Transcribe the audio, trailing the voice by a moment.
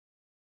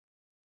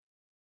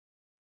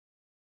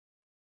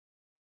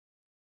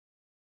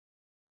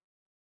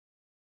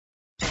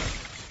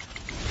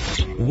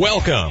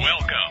Welcome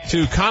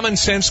to Common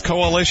Sense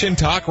Coalition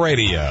Talk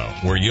Radio,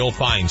 where you'll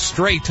find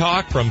straight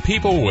talk from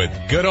people with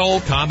good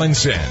old common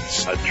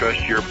sense. I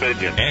trust your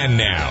opinion. And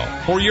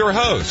now, for your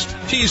host,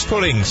 she's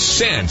putting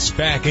sense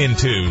back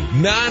into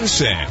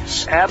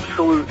nonsense.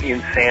 Absolute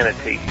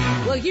insanity.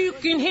 Well, you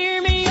can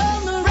hear me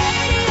on the radio.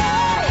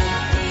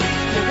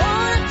 You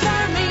want to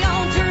turn me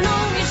on, turn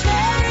on your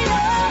stereo.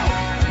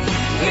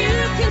 You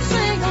can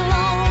sing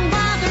along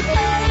while they're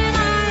playing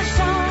our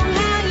song.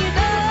 How you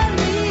done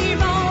me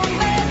wrong,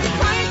 baby,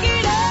 crank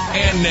it up.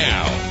 And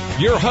now,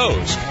 your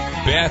host,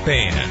 Beth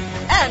Ann.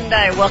 And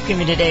I welcome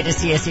you today to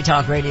CSC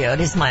Talk Radio. It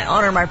is my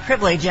honor, my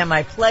privilege, and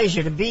my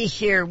pleasure to be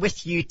here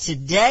with you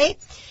today.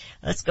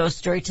 Let's go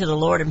straight to the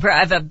Lord in prayer. I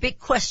have a big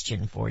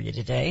question for you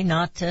today,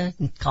 not to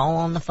call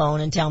on the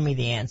phone and tell me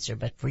the answer,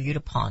 but for you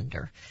to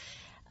ponder.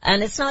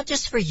 And it's not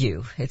just for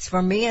you, it's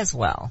for me as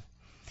well.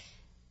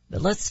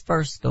 But let's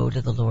first go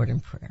to the Lord in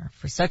prayer.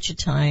 For such a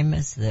time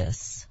as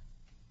this,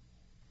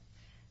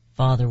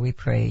 Father, we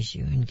praise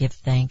you and give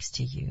thanks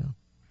to you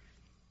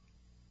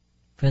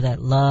for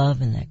that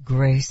love and that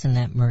grace and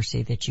that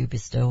mercy that you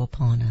bestow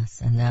upon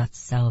us, and that's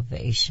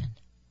salvation.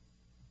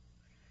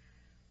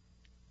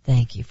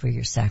 Thank you for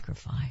your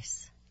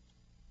sacrifice.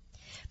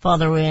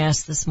 Father, we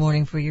ask this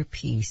morning for your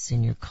peace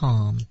and your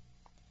calm,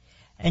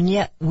 and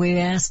yet we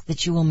ask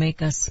that you will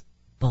make us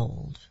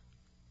bold.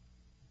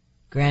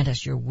 Grant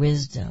us your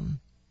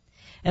wisdom.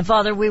 And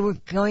Father, we were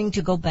going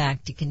to go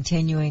back to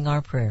continuing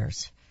our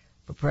prayers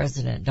for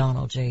President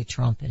Donald J.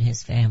 Trump and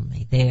his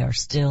family. They are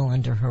still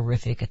under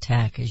horrific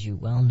attack, as you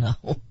well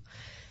know.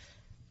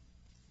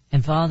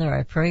 And Father,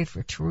 I pray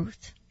for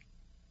truth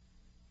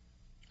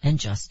and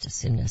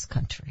justice in this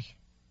country.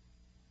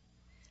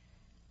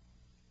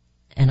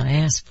 And I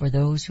ask for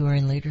those who are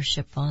in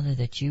leadership, Father,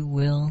 that you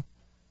will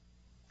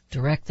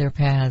direct their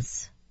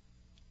paths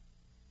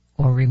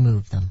or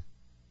remove them.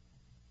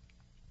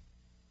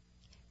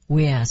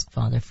 We ask,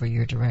 Father, for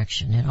your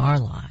direction in our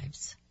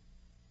lives.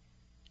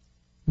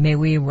 May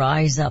we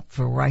rise up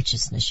for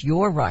righteousness,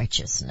 your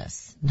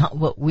righteousness, not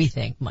what we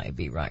think might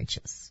be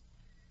righteous.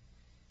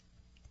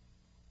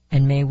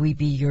 And may we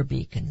be your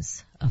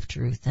beacons of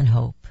truth and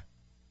hope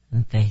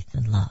and faith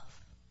and love.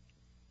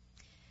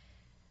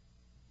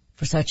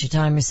 For such a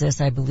time as this,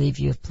 I believe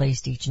you have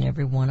placed each and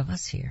every one of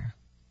us here.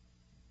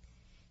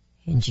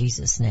 In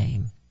Jesus'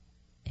 name,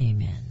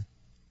 amen.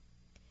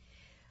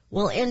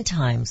 Well, in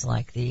times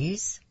like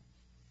these,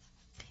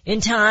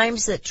 in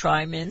times that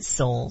try men's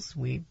souls,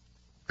 we've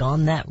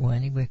gone that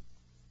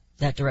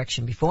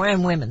direction before,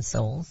 and women's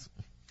souls,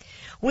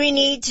 we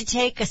need to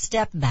take a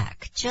step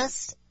back.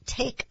 Just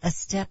take a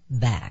step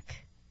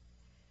back.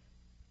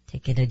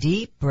 Take in a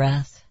deep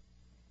breath.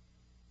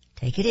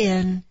 Take it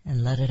in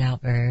and let it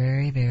out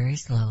very, very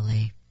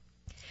slowly.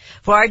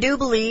 For I do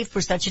believe for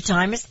such a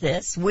time as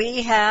this,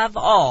 we have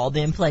all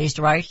been placed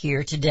right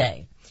here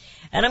today.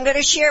 And I'm going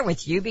to share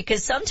with you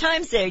because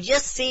sometimes they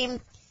just seem,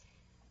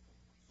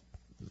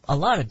 a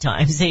lot of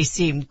times they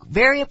seem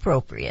very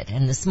appropriate.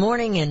 And this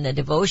morning in the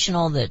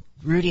devotional that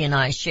Rudy and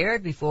I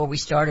shared before we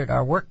started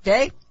our work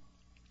day,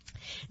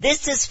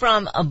 this is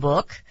from a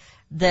book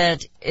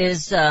that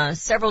is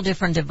several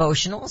different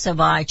devotionals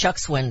by Chuck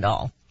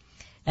Swindoll.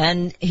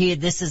 And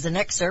this is an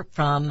excerpt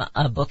from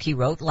a book he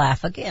wrote,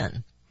 Laugh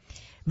Again.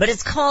 But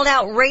it's called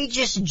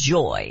Outrageous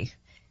Joy.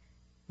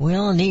 We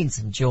all need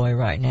some joy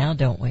right now,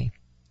 don't we?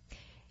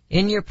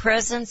 In your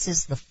presence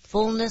is the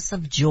fullness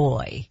of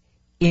joy.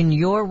 In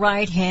your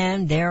right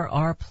hand there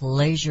are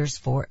pleasures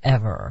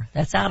forever.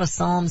 That's out of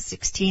Psalm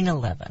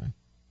 16:11.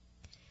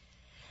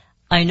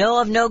 I know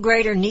of no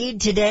greater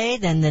need today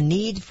than the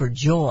need for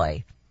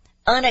joy.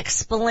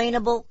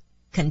 Unexplainable,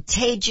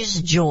 contagious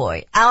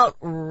joy,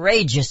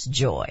 outrageous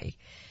joy.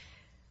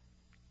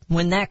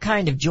 When that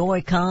kind of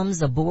joy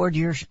comes aboard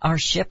our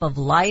ship of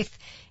life,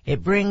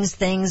 it brings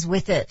things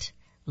with it,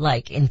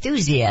 like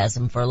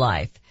enthusiasm for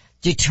life,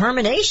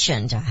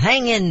 determination to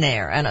hang in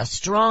there, and a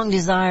strong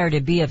desire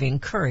to be of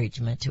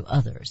encouragement to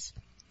others.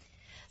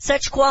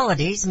 Such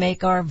qualities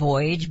make our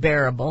voyage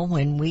bearable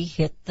when we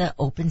hit the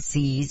open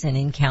seas and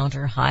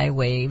encounter high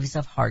waves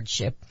of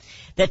hardship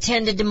that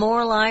tend to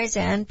demoralize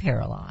and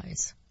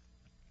paralyze.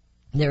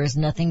 There is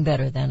nothing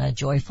better than a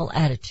joyful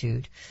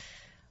attitude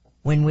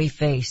when we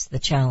face the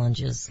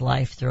challenges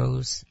life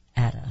throws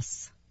at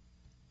us.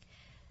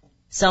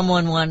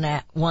 Someone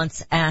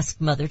once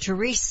asked Mother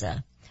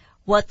Teresa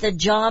what the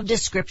job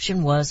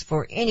description was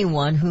for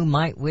anyone who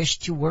might wish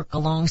to work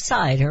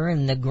alongside her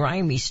in the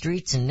grimy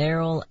streets and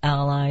narrow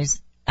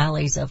alleys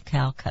of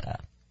Calcutta.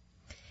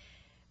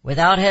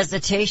 Without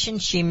hesitation,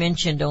 she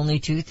mentioned only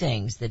two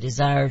things: the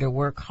desire to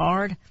work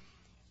hard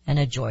and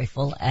a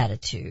joyful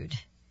attitude.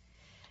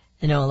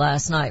 You know,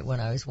 last night when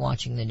I was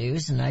watching the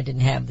news, and I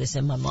didn't have this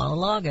in my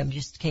monologue, it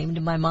just came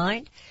to my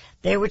mind,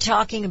 they were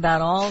talking about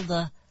all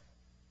the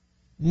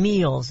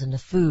meals and the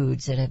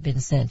foods that have been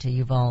sent to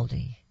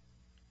Uvalde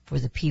for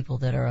the people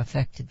that are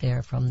affected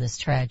there from this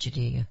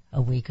tragedy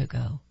a week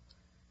ago.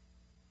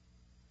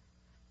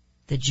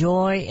 The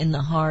joy in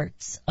the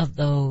hearts of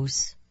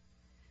those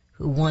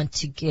who want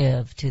to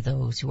give to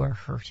those who are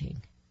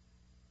hurting.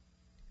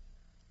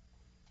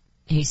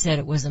 he said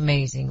it was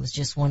amazing. It was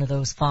just one of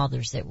those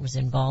fathers that was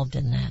involved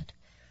in that.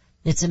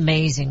 It's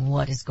amazing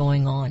what is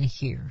going on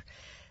here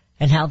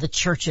and how the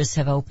churches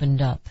have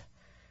opened up.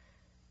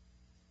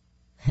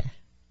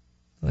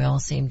 We all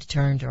seem to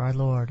turn to our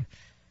Lord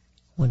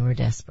when we're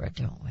desperate,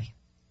 don't we?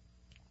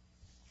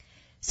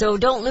 So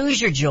don't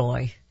lose your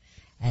joy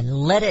and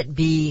let it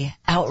be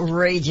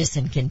outrageous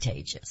and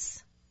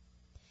contagious.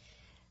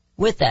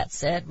 With that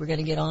said, we're going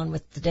to get on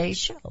with today's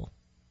show.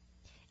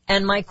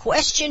 And my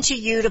question to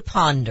you to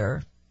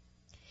ponder,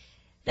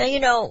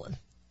 now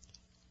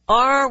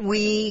are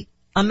we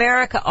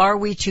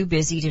too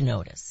busy to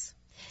notice?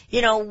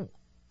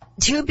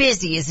 Too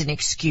busy is an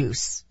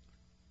excuse.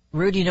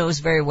 Rudy knows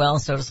very well,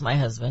 so does my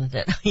husband,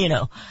 that,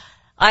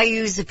 I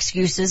use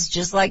excuses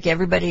just like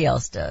everybody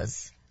else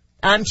does.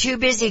 I'm too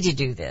busy to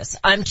do this.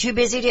 I'm too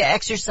busy to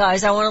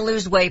exercise. I want to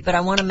lose weight, but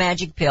I want a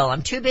magic pill.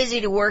 I'm too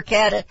busy to work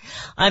at it.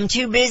 I'm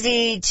too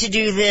busy to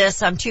do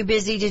this. I'm too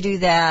busy to do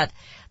that.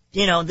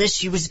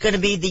 This was going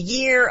to be the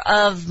year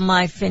of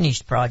my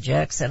finished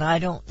projects, and I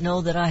don't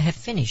know that I have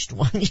finished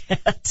one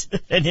yet.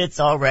 And it's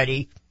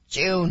already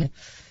June.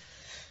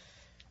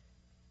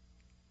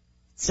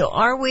 So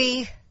are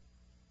we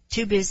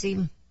too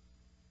busy,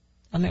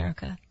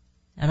 America?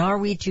 And are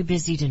we too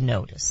busy to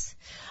notice?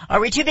 Are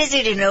we too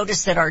busy to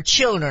notice that our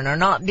children are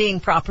not being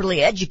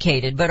properly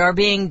educated, but are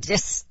being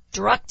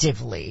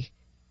destructively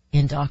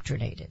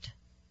indoctrinated?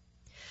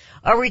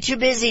 Are we too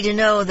busy to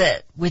know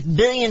that with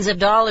billions of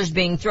dollars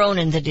being thrown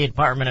into the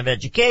Department of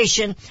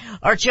Education,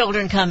 our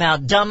children come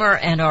out dumber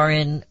and are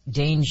in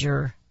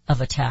danger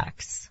of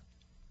attacks?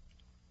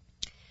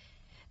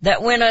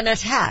 That when an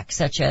attack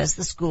such as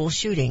the school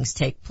shootings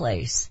take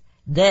place,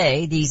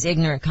 these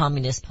ignorant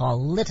communist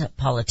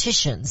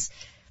politicians,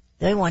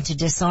 they want to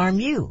disarm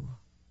you.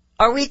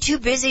 Are we too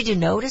busy to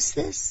notice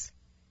this?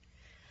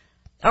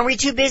 Are we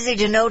too busy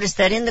to notice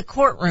that in the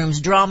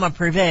courtrooms drama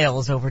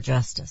prevails over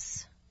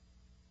justice?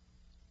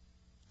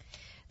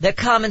 That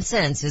common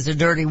sense is a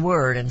dirty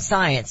word and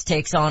science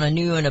takes on a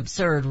new and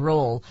absurd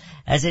role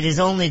as it is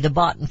only the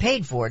bought and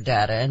paid for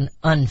data and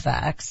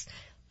unfacts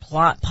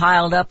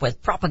piled up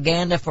with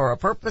propaganda for a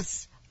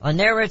purpose, a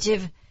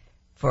narrative,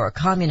 for a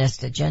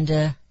communist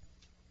agenda.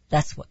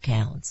 That's what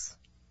counts.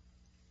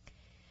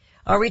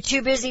 Are we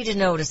too busy to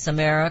notice,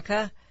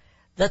 America,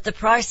 that the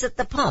price at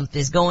the pump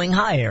is going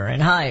higher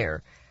and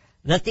higher?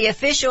 That the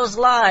officials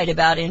lied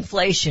about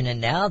inflation and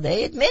now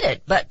they admit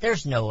it, but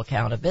there's no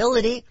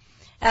accountability.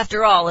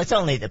 After all, it's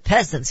only the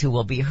peasants who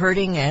will be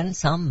hurting and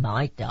some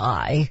might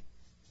die.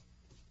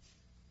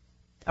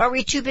 Are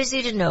we too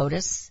busy to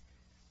notice?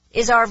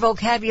 Is our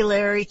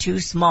vocabulary too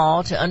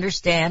small to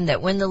understand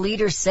that when the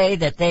leaders say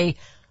that they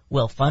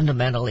will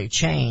fundamentally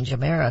change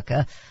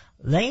America,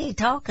 they ain't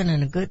talking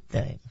in a good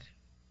thing?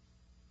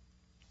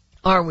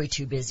 Are we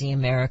too busy,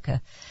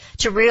 America,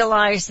 to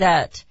realize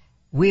that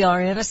we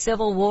are in a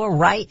civil war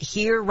right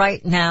here,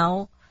 right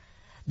now,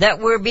 that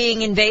we're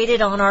being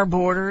invaded on our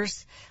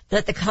borders,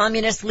 that the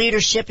communist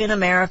leadership in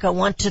America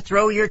want to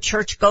throw your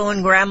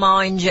church-going grandma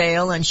in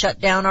jail and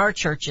shut down our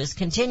churches,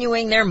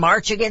 continuing their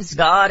march against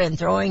God and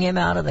throwing him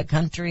out of the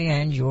country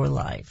and your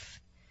life?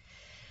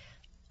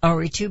 Are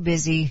we too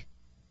busy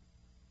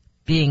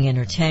being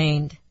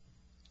entertained,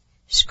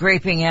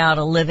 scraping out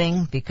a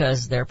living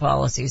because their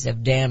policies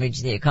have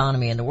damaged the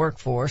economy and the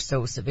workforce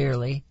so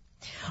severely?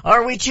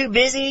 Are we too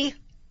busy?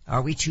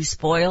 Are we too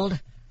spoiled?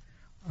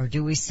 Or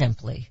do we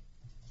simply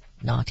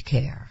not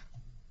care?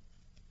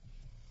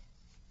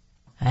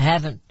 I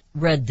haven't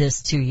read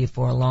this to you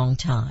for a long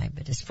time,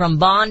 but it's from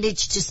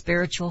bondage to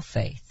spiritual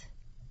faith.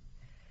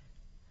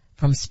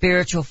 From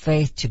spiritual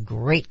faith to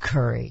great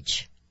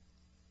courage.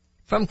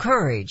 From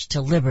courage to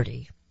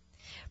liberty.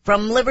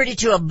 From liberty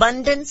to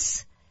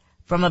abundance.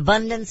 From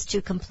abundance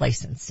to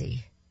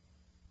complacency.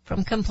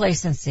 From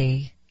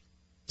complacency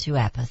to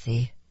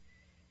apathy.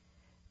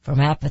 From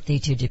apathy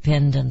to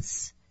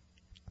dependence.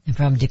 And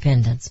from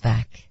dependence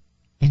back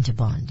into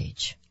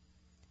bondage.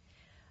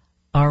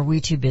 Are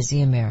we too busy,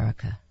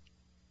 America?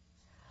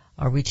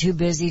 Are we too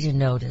busy to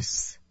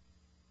notice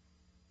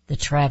the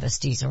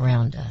travesties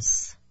around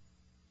us?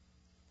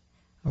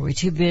 Are we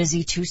too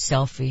busy, too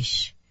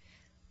selfish,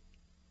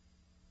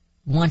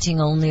 wanting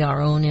only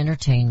our own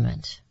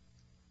entertainment,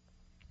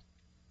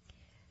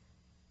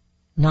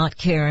 not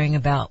caring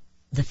about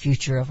the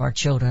future of our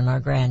children, our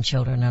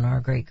grandchildren, and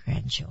our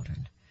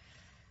great-grandchildren?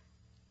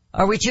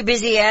 Are we too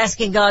busy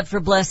asking God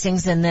for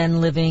blessings and then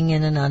living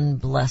in an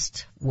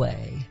unblessed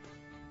way?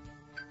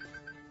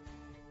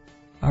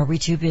 Are we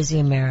too busy,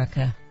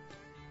 America,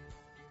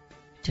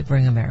 to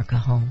bring America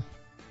home?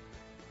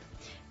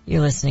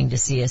 You're listening to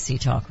CSC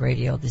Talk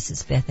Radio. This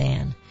is Beth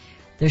Ann.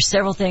 There's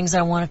several things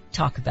I want to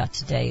talk about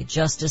today.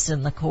 Justice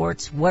in the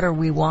courts. What are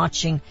we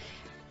watching?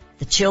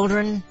 The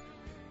children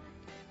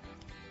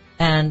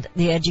and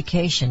the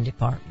education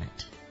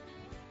department.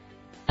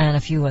 And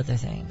a few other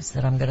things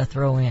that I'm going to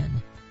throw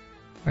in.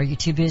 Are you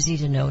too busy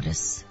to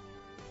notice?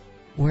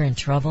 We're in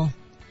trouble,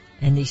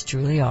 and these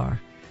truly are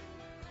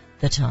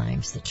the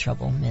times that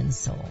trouble men's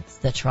souls,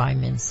 that try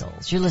men's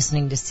souls. You're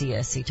listening to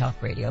CSC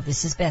Talk Radio.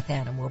 This is Beth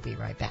Ann, and we'll be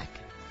right back.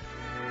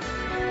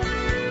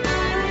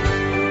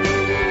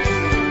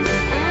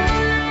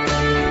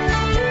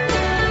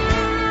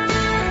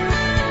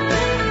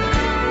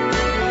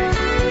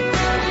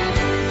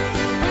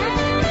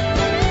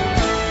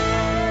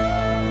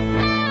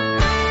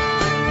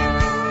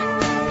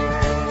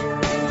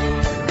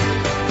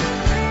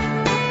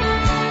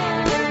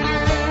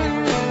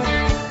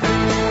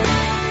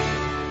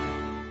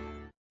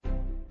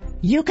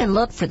 You can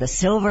look for the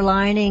silver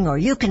lining, or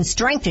you can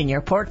strengthen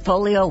your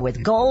portfolio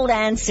with gold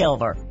and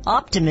silver.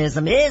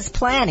 Optimism is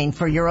planning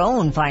for your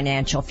own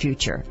financial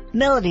future.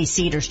 Melody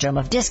Cedarstrom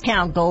of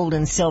Discount Gold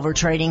and Silver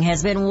Trading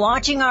has been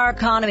watching our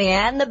economy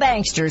and the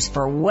banksters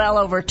for well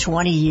over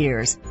 20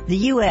 years. The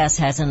U.S.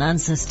 has an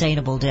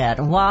unsustainable debt,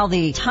 and while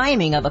the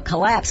timing of a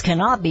collapse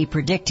cannot be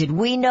predicted,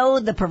 we know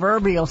the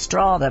proverbial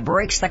straw that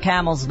breaks the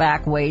camel's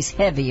back weighs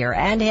heavier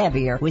and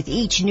heavier with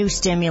each new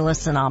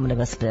stimulus and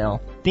omnibus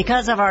bill.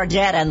 Because of our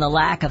debt and the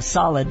lack of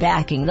solid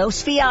backing,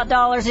 those fiat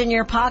dollars in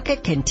your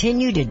pocket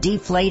continue to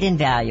deflate in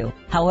value.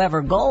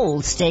 However,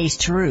 gold stays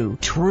true.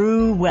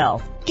 True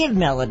wealth. Give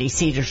Melody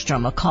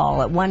Cedarstrom a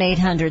call at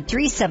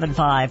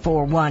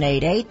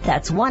 1-800-375-4188.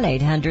 That's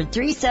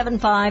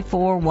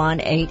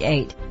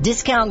 1-800-375-4188.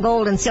 Discount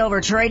Gold and Silver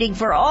Trading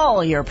for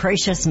all your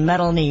precious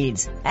metal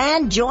needs.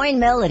 And join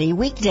Melody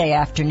weekday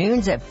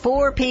afternoons at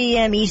 4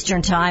 p.m.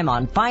 Eastern Time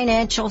on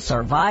Financial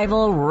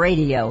Survival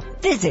Radio.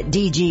 Visit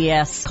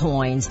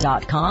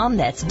DGScoins.com.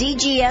 That's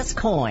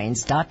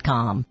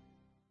DGScoins.com.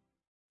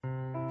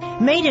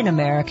 Made in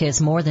America is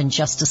more than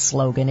just a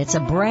slogan. It's a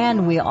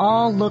brand we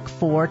all look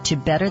for to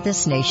better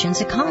this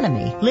nation's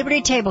economy.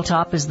 Liberty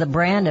Tabletop is the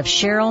brand of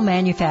Sherrill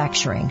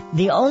Manufacturing,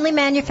 the only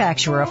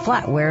manufacturer of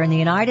flatware in the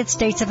United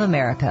States of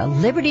America.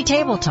 Liberty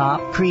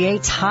Tabletop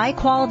creates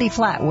high-quality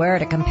flatware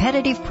at a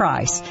competitive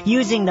price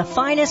using the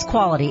finest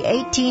quality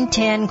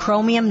 1810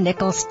 chromium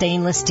nickel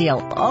stainless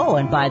steel. Oh,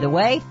 and by the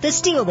way, the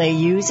steel they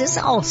use is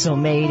also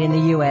made in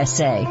the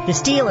USA. The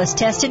steel is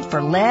tested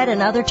for lead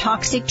and other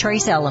toxic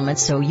trace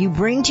elements, so you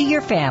bring to your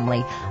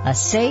family a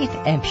safe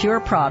and pure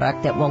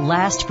product that will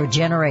last for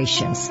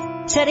generations.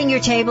 Setting your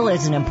table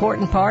is an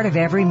important part of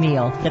every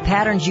meal. The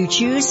patterns you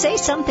choose say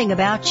something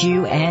about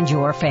you and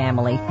your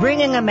family.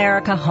 Bringing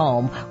America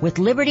home with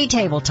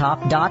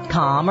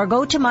LibertyTabletop.com, or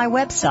go to my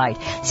website,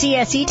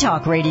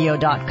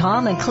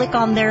 CSETalkRadio.com, and click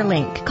on their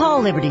link.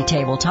 Call Liberty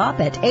Tabletop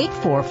at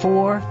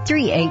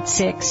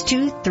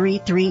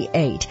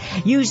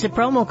 844-386-2338. Use the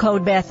promo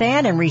code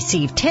BethAnn and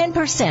receive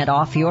 10%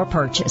 off your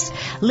purchase.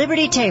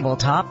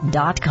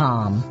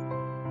 LibertyTabletop.com.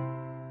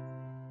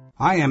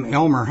 I am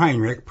Elmer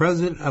Heinrich,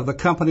 president of the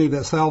company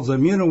that sells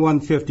Immuno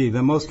 150,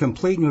 the most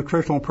complete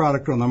nutritional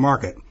product on the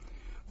market.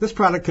 This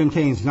product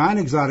contains 9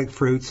 exotic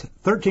fruits,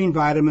 13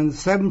 vitamins,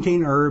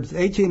 17 herbs,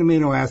 18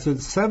 amino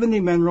acids, 70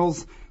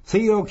 minerals,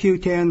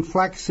 CoQ10,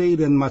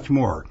 flaxseed, and much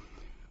more.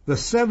 The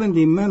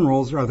 70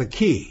 minerals are the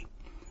key.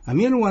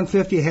 Immuno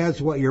 150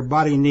 has what your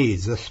body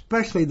needs,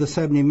 especially the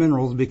 70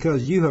 minerals,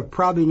 because you have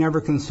probably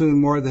never consumed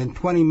more than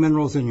 20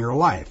 minerals in your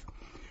life.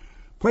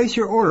 Place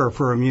your order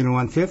for Immuno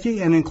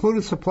 150 and include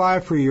a supply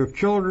for your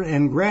children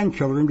and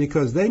grandchildren,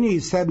 because they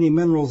need 70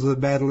 minerals as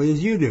badly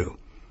as you do.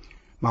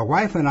 My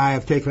wife and I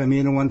have taken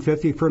Immuno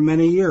 150 for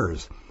many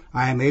years.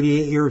 I am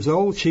 88 years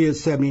old, she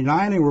is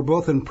 79, and we're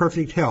both in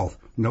perfect health.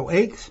 No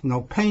aches,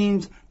 no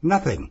pains,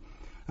 nothing.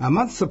 A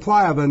month's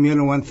supply of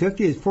Immuno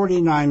 150 is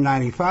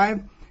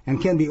 $49.95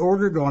 and can be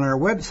ordered on our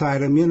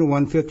website,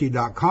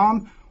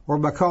 Immuno150.com, or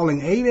by calling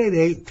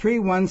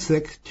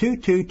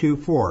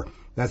 888-316-2224.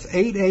 That's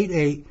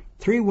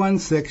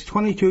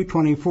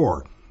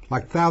 888-316-2224.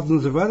 Like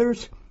thousands of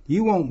others,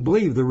 you won't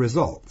believe the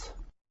results.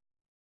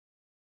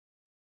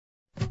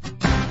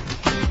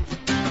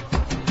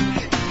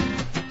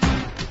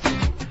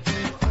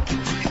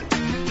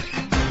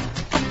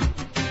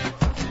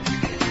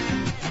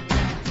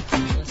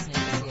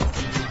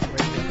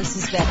 This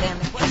is Beth Ann.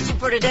 The question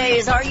for today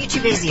is, are you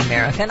too busy,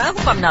 America? And I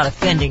hope I'm not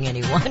offending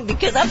anyone,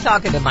 because I'm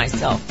talking to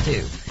myself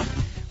too.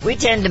 We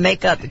tend to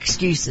make up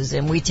excuses,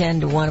 and we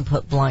tend to want to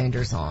put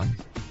blinders on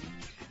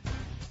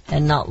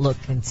and not look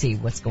and see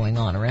what's going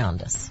on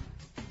around us.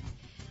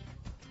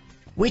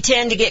 We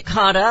tend to get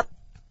caught up,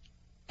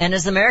 and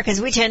as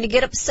Americans, we tend to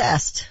get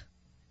obsessed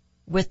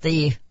with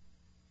the,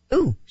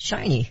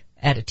 shiny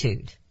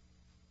attitude.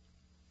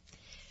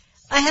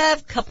 I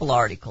have a couple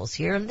articles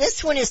here, and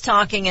this one is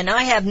talking, and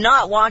I have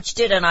not watched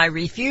it, and I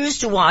refuse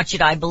to watch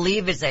it. I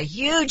believe it's a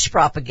huge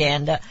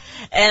propaganda,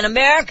 and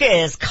America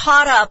is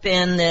caught up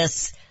in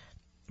this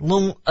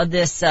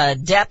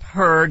Depp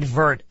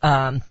Heard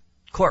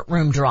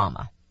courtroom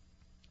drama.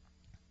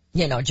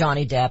 You know,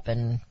 Johnny Depp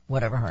and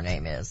whatever her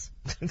name is,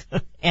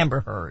 Amber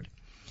Heard.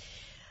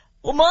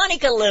 Well,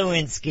 Monica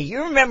Lewinsky,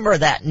 you remember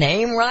that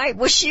name, right?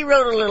 Well, she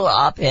wrote a little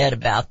op-ed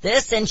about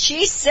this, and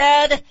she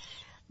said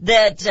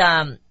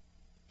that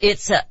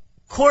it's a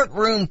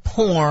courtroom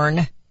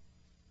porn,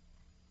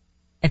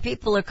 and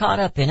people are caught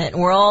up in it,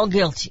 and we're all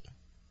guilty.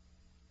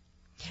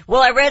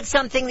 Well, I read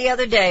something the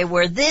other day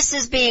where this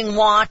is being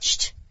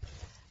watched,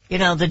 the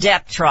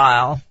Depp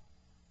trial.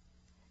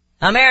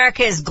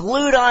 America is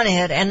glued on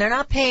it, and they're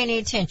not paying any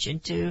attention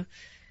to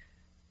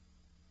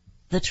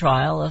the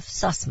trial of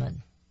Sussman.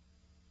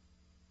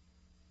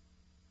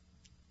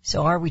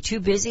 So are we too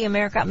busy,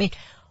 America? I mean,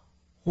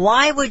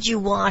 why would you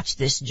watch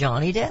this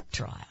Johnny Depp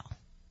trial?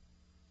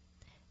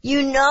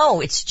 You know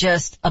it's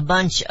just a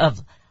bunch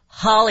of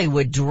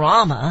Hollywood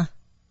drama.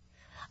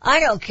 I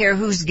don't care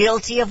who's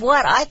guilty of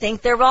what. I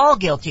think they're all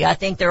guilty. I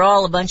think they're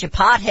all a bunch of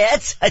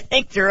potheads. I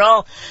think they're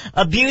all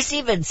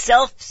abusive and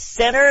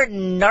self-centered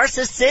and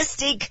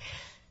narcissistic,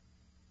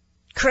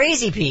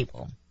 crazy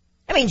people.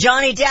 I mean,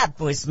 Johnny Depp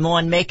was the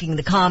one making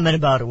the comment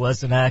about it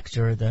was an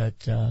actor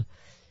that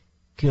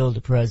killed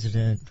a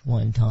president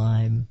one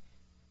time.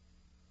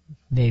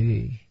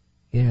 Maybe,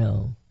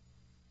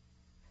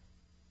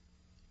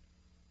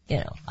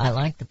 I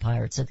like the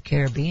Pirates of the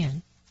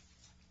Caribbean.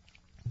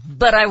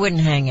 But I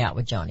wouldn't hang out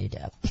with Johnny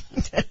Depp.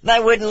 I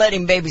wouldn't let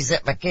him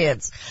babysit my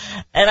kids.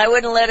 And I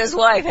wouldn't let his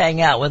wife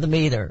hang out with him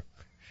either.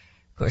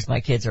 Of course,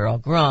 my kids are all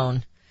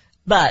grown.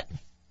 But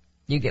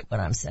you get what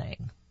I'm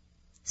saying.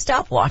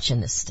 Stop watching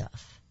this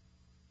stuff.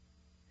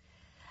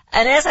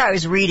 And as I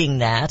was reading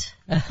that,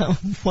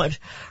 what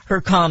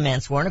her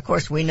comments were, and of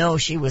course we know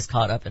she was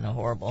caught up in a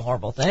horrible,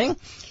 horrible thing.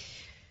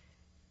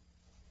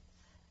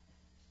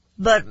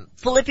 But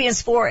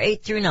Philippians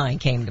 4:8-9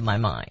 came to my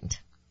mind.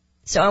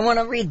 So I want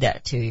to read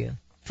that to you.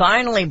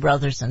 Finally,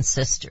 brothers and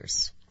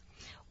sisters,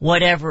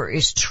 whatever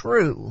is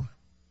true,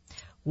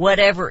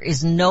 whatever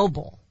is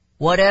noble,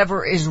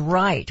 whatever is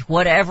right,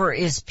 whatever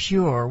is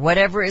pure,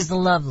 whatever is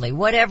lovely,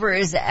 whatever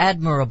is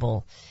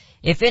admirable,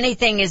 if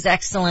anything is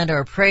excellent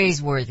or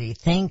praiseworthy,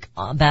 think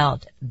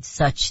about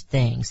such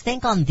things.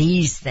 Think on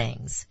these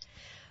things.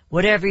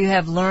 Whatever you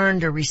have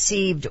learned or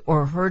received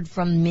or heard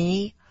from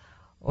me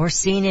or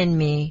seen in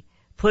me,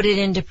 put it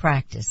into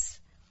practice,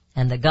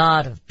 and the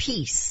God of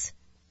peace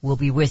will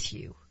be with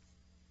you.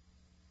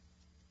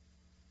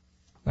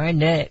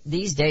 Right?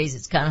 These days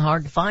it's kind of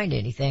hard to find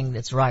anything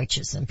that's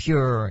righteous and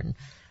pure and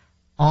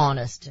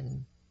honest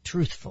and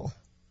truthful.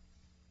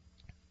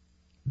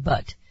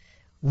 But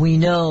we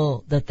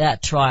know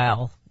that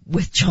trial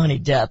with Johnny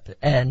Depp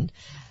and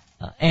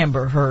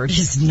Amber Heard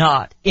is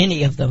not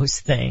any of those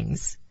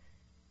things.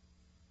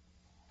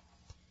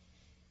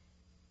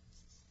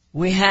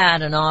 We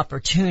had an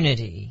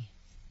opportunity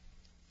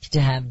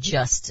to have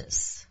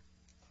justice,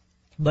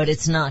 but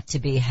it's not to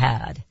be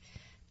had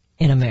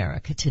in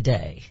America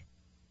today.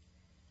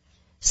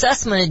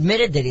 Sussman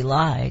admitted that he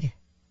lied,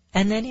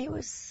 and then he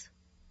was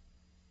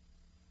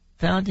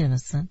found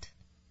innocent.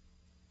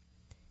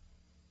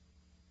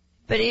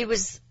 But it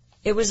was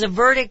a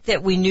verdict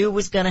that we knew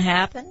was going to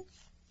happen.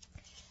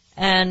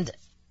 And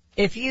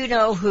if you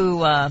know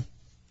who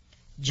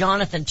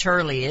Jonathan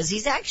Turley is,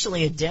 he's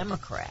actually a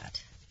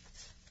Democrat,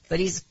 but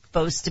he's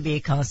supposed to be a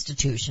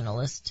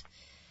constitutionalist.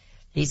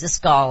 He's a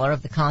scholar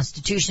of the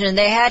Constitution, and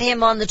they had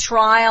him on the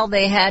trial.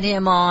 They had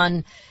him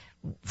on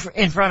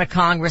in front of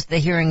Congress, the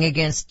hearing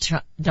against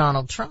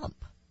Donald Trump.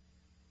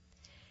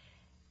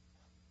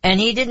 And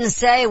he didn't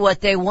say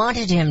what they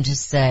wanted him to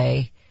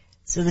say,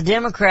 so the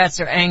Democrats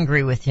are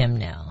angry with him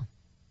now.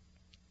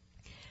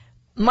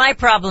 My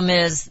problem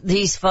is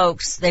these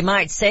folks, they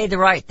might say the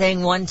right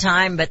thing one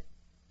time, but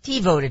he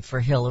voted for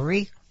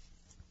Hillary.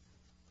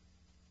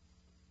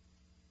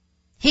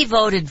 He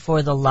voted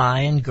for the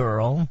lying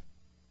girl.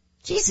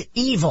 She's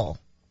evil.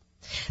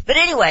 But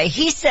anyway,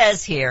 he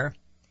says here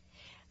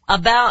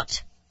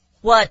about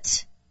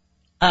what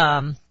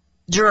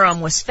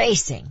Durham was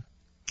facing.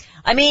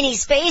 I mean,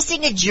 he's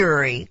facing a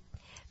jury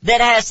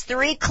that has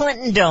 3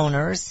 Clinton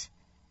donors,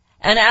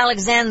 an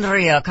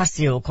Alexandria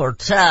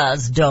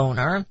Ocasio-Cortez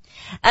donor,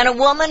 and a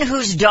woman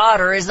whose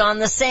daughter is on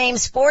the same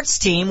sports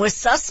team with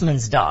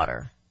Sussman's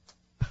daughter.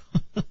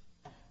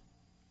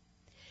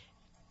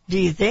 Do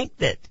you think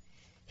that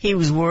he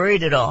was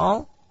worried at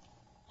all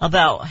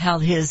about how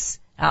his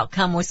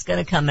outcome was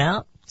going to come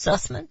out,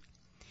 Sussman?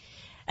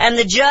 And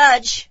the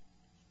judge,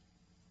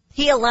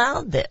 he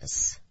allowed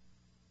this.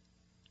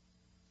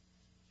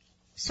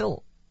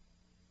 So,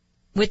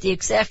 with the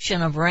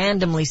exception of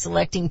randomly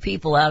selecting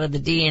people out of the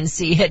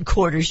DNC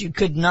headquarters, you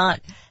could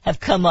not have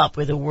come up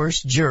with a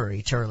worse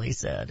jury, Turley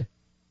said.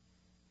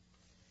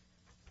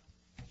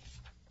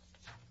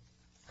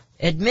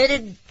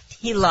 Admitted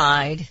he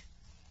lied,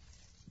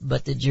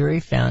 but the jury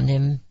found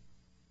him,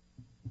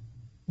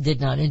 did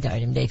not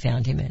indict him. They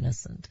found him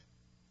innocent.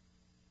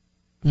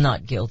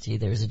 Not guilty,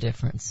 there's a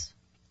difference.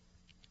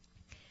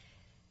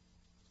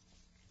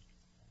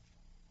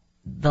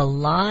 The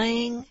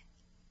lying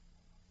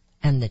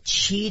and the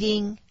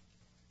cheating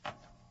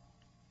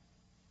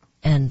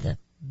and the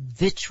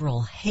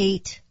vitriol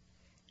hate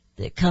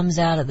that comes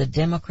out of the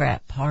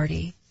Democrat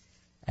Party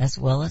as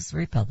well as the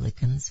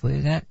Republicans.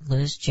 We've got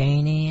Liz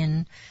Cheney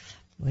and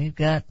we've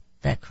got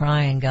that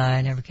crying guy,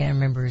 I never can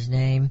remember his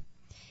name.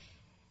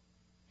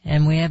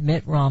 And we have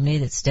Mitt Romney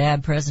that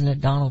stabbed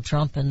President Donald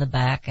Trump in the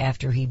back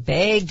after he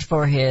begged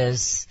for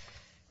his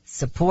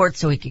support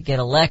so he could get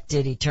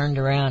elected. He turned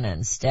around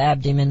and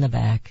stabbed him in the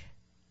back.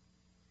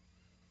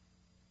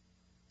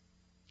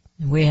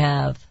 We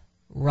have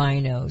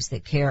rhinos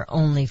that care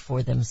only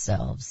for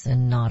themselves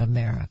and not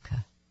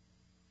America.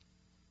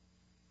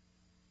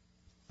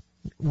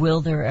 Will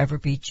there ever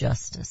be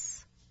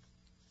justice?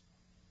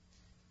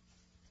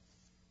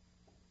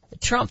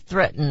 Trump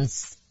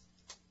threatens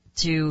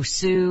to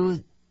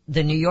sue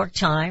the New York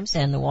Times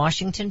and the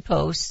Washington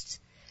Post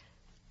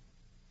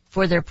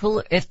for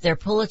if their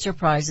Pulitzer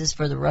Prizes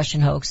for the Russian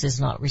hoax is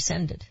not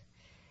rescinded.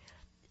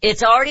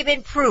 It's already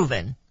been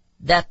proven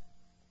that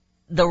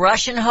the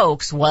Russian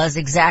hoax was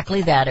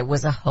exactly that. It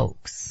was a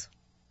hoax.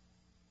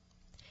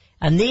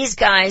 And these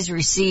guys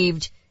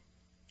received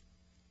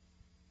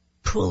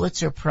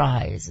Pulitzer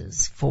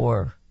Prizes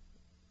for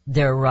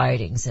their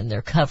writings and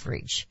their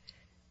coverage.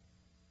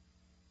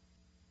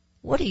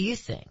 What do you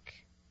think?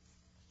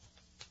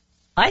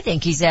 I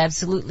think he's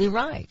absolutely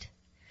right.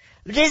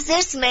 Does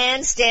this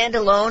man stand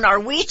alone? Are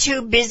we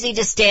too busy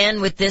to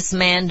stand with this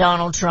man,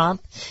 Donald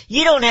Trump?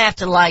 You don't have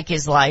to like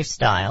his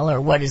lifestyle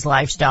or what his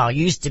lifestyle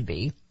used to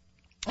be.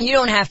 You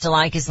don't have to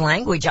like his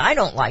language. I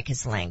don't like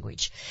his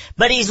language.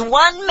 But he's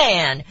one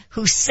man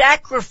who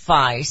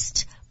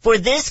sacrificed for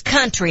this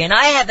country, and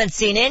I haven't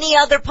seen any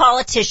other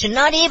politician,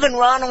 not even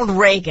Ronald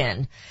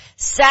Reagan,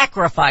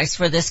 sacrifice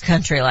for this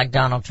country like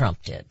Donald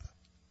Trump did.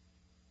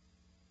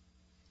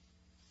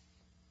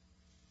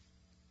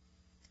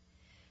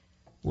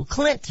 Well,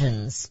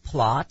 Clinton's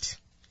plot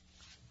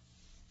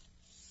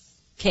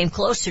came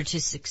closer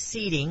to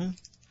succeeding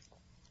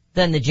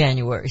than the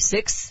January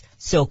 6th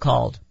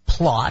so-called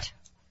plot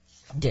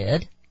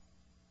did.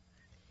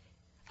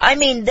 I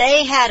mean,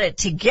 they had it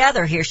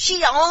together here.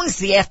 She owns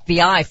the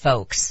FBI,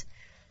 folks.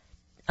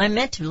 I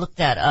meant to look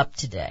that up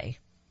today.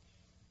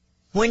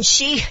 When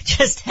she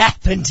just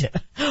happened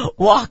to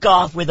walk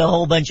off with a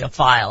whole bunch of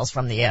files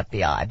from the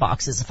FBI,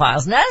 boxes of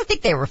files. And I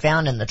think they were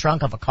found in the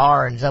trunk of a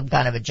car in some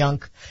kind of a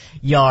junk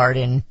yard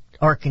in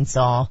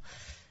Arkansas.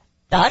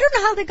 I don't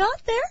know how they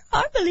got there.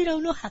 I really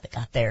don't know how they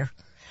got there.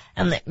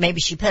 And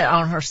maybe she put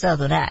on her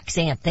southern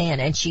accent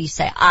then, and she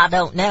said, I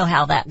don't know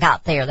how that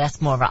got there.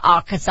 That's more of an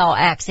Arkansas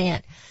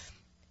accent.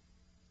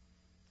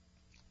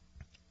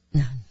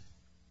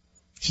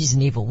 She's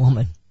an evil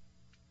woman,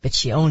 but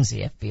she owns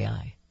the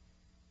FBI.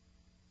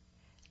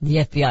 The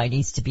FBI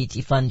needs to be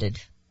defunded.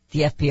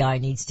 The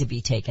FBI needs to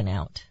be taken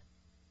out.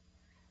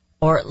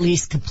 Or at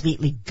least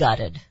completely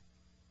gutted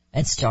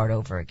and start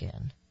over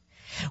again.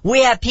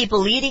 We have people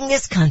leading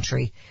this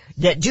country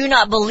that do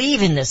not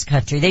believe in this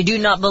country. They do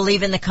not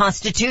believe in the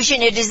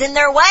Constitution. It is in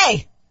their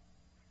way.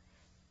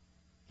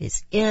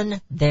 It's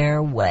in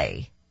their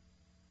way.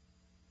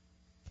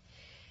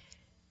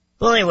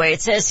 Well, anyway,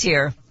 it says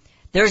here,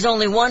 there's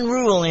only one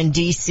rule in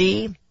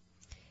D.C.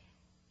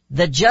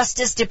 The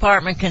Justice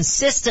Department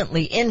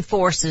consistently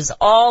enforces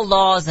all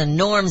laws and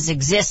norms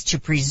exist to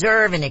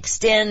preserve and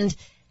extend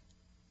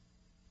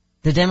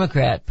the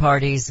Democrat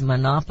Party's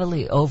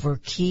monopoly over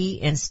key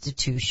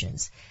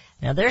institutions.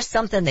 Now, there's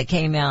something that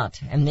came out,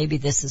 and maybe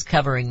this is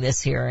covering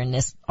this here in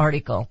this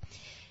article,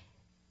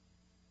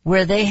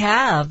 where they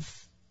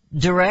have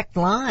direct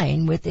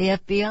line with the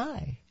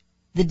FBI.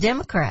 The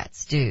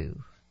Democrats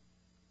do.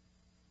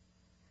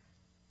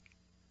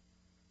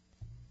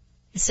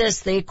 It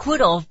says the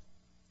acquittal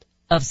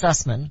of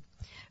Sussman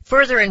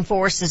further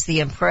enforces the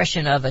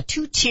impression of a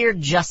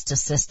two-tiered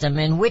justice system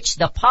in which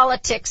the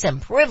politics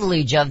and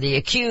privilege of the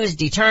accused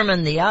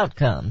determine the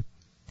outcome.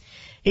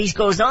 He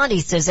goes on, he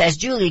says, as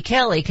Julie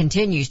Kelly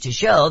continues to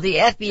show, the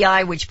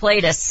FBI, which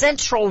played a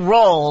central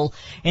role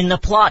in the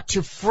plot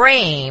to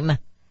frame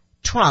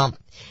Trump,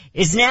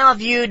 is now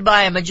viewed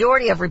by a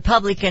majority of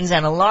Republicans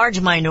and a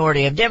large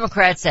minority of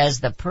Democrats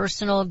as the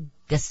personal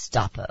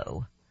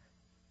Gestapo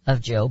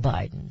of Joe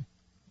Biden.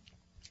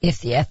 If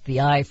the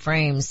FBI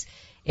frames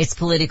its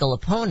political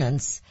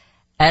opponents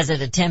as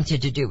it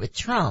attempted to do with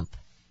Trump,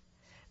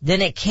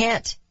 then it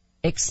can't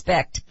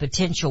expect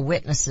potential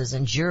witnesses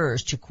and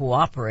jurors to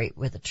cooperate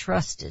with or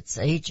trust its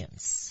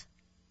agents.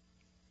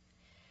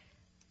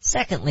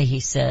 Secondly, he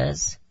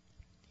says,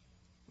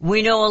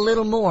 we know a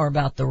little more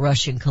about the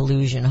Russian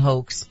collusion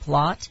hoax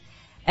plot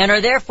and are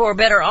therefore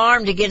better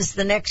armed against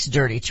the next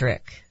dirty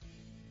trick.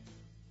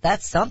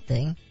 That's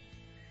something.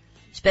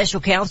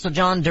 Special Counsel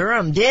John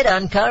Durham did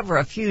uncover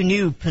a few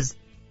new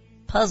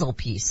puzzle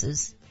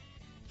pieces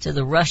to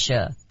the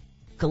Russia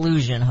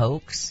collusion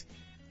hoax.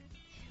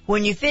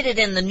 When you fit it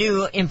in the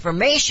new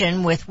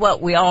information with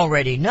what we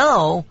already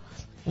know,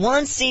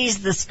 one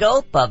sees the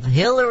scope of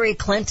Hillary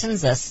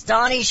Clinton's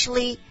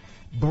astonishingly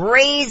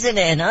brazen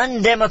and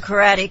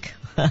undemocratic,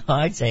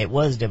 I'd say it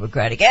was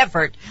democratic,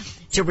 effort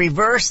to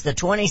reverse the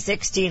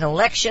 2016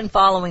 election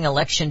following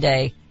Election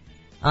Day,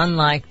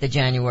 unlike the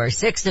January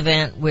 6th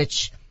event,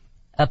 which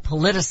a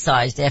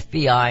politicized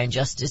FBI and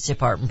Justice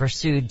Department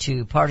pursued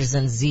to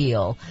partisan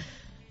zeal.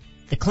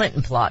 The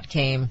Clinton plot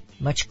came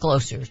much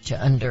closer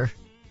to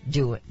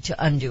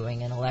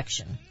undoing an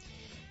election.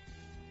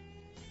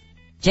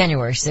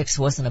 January 6th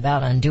wasn't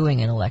about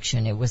undoing an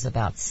election. It was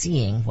about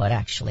seeing what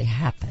actually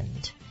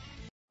happened.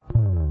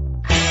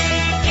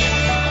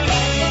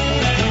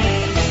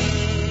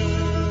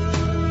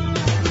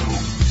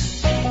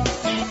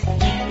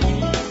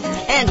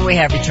 And we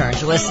have returned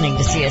to listening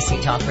to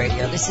CSC Talk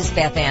Radio. This is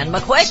Beth Ann. My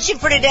question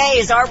for today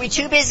is, are we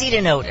too busy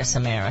to notice,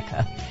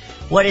 America,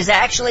 what is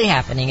actually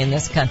happening in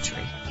this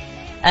country?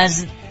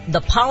 As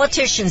the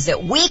politicians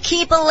that we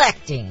keep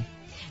electing,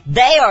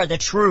 they are the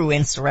true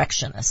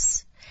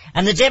insurrectionists.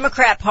 And the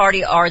Democrat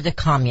Party are the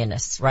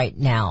communists right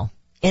now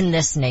in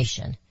this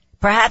nation.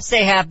 Perhaps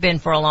they have been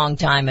for a long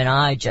time and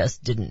I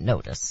just didn't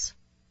notice.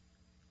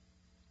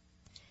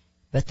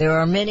 But there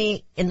are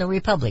many in the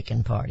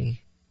Republican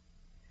Party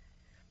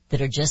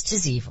that are just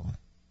as evil,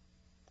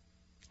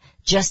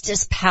 just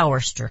as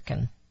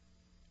power-stricken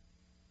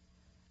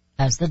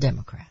as the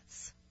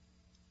Democrats.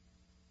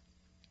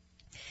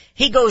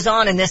 He goes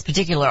on in this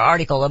particular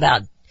article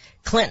about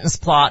Clinton's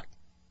plot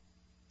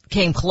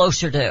came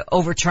closer to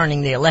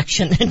overturning the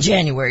election than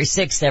January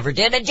 6th ever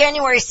did. And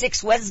January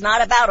 6th was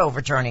not about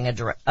overturning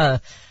an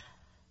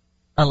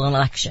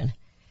election.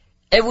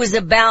 It was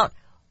about,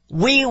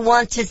 we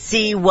want to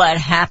see what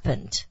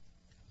happened.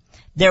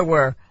 There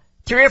were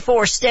 3 or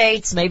 4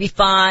 states, maybe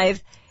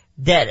 5,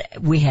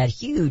 that we had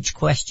huge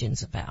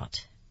questions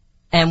about.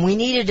 And we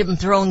needed them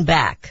thrown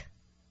back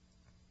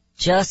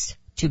just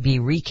to be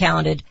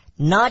recounted,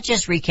 not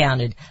just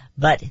recounted,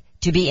 but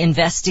to be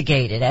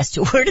investigated as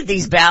to where did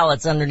these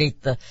ballots underneath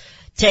the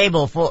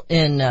table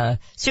in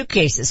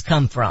suitcases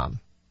come from?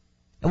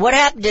 And what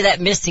happened to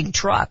that missing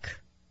truck?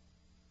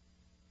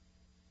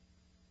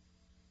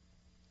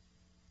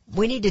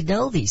 We need to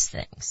know these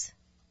things.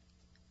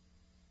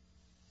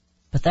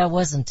 But that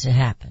wasn't to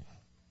happen.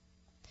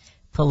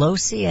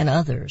 Pelosi and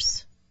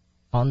others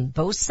on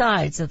both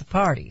sides of the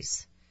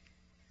parties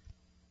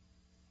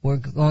were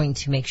going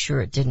to make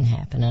sure it didn't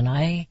happen. And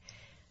I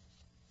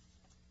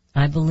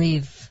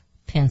believe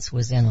Pence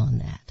was in on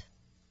that.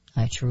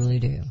 I truly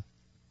do.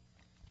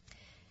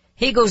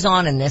 He goes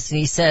on in this and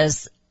he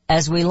says,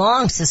 as we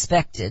long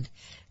suspected,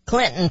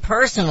 Clinton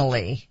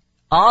personally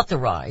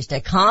authorized a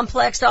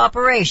complex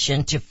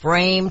operation to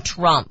frame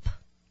Trump.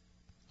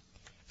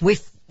 We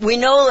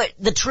know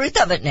the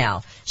truth of it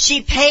now.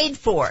 She paid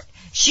for it.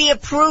 She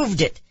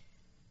approved it.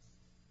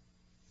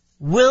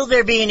 Will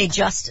there be any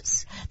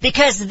justice?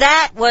 Because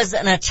that was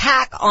an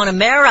attack on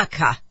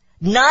America,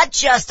 not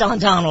just on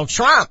Donald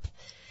Trump.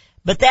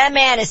 But that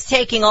man is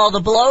taking all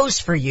the blows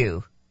for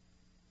you.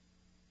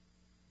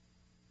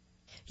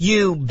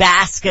 You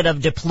basket of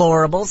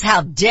deplorables,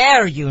 how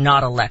dare you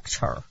not elect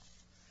her?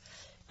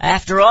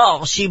 After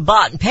all, she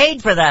bought and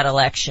paid for that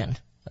election.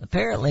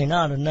 Apparently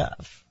not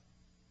enough.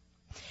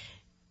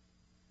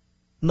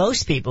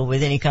 Most people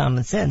with any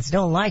common sense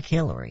don't like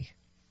Hillary.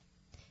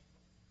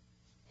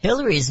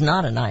 Hillary is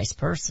not a nice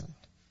person.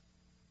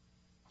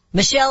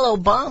 Michelle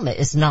Obama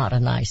is not a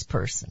nice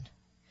person.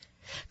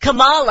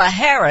 Kamala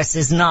Harris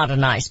is not a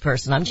nice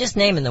person. I'm just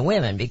naming the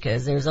women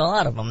because there's a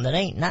lot of them that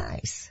ain't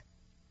nice.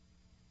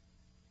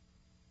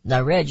 I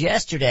read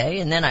yesterday,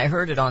 and then I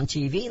heard it on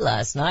TV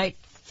last night,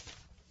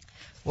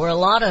 where a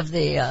lot of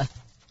the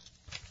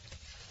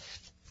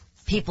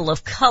people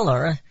of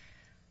color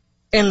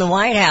in the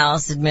White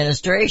House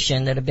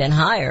administration that have been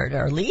hired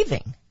are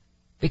leaving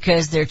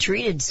because they're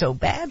treated so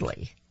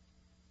badly.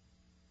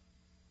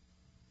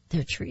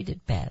 They're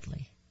treated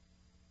badly.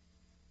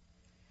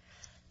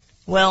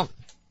 Well,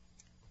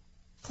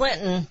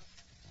 Clinton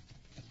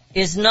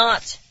is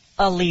not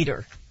a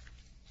leader.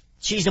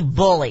 She's a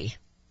bully.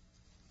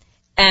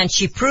 And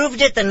she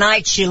proved it the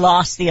night she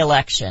lost the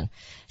election.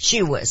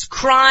 She was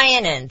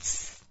crying and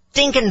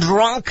stinking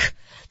drunk,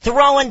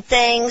 throwing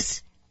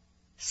things,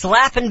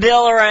 slapping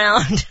Bill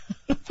around.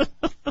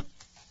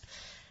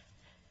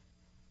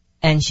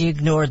 And she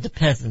ignored the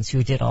peasants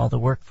who did all the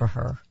work for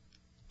her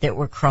that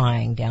were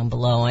crying down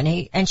below.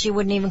 And she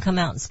wouldn't even come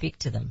out and speak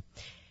to them.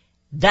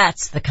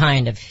 That's the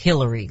kind of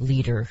Hillary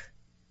leader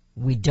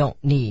we don't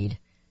need.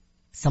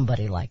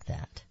 Somebody like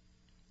that.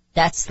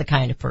 That's the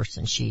kind of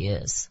person she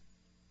is.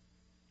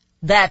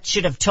 That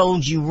should have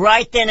told you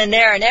right then and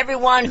there, and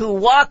everyone who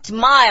walked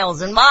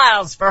miles and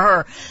miles for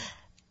her,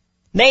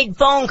 made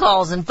phone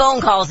calls and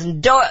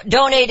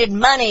donated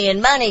money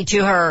and money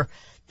to her,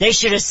 they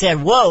should have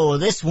said, whoa,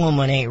 this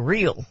woman ain't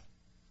real.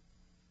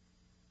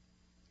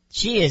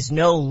 She is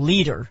no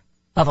leader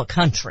of a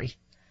country.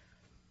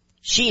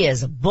 She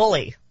is a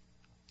bully.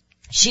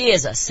 She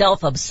is a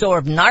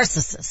self-absorbed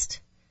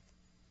narcissist.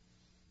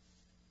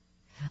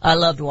 I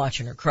loved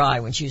watching her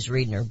cry when she was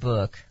reading her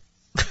book.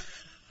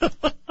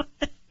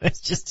 It's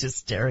just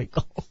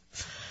hysterical.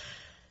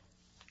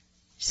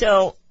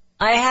 So,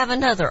 I have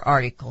another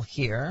article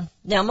here.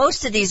 Now,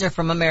 most of these are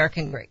from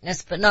American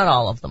Greatness, but not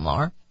all of them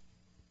are.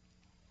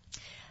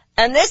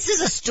 And this is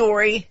a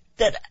story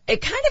that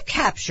it kind of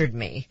captured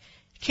me.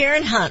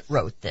 Karen Hunt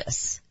wrote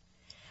this.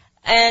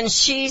 And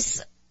she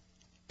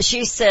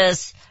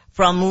says,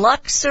 from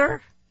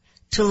Luxor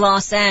to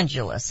Los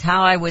Angeles,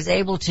 how I was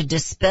able to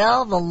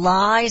dispel the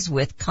lies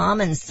with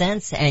common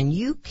sense, and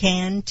you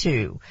can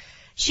too.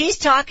 She's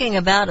talking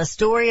about a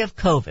story of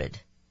COVID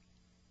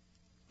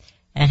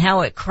and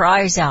how it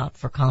cries out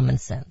for common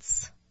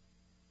sense.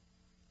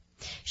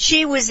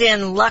 She was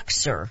in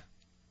Luxor,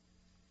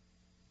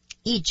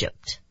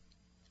 Egypt,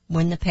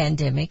 when the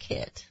pandemic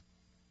hit.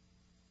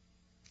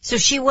 So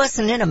she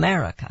wasn't in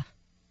America.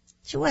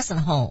 She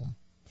wasn't home.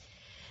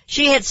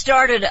 She had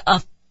started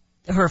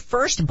her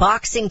first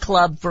boxing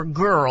club for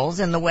girls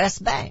in the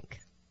West Bank.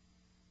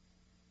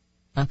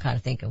 I'm kind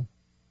of thinking,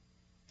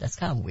 that's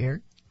kind of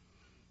weird.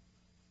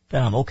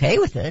 But I'm okay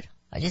with it.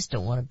 I just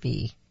don't want to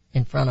be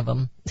in front of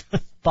them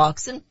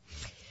boxing.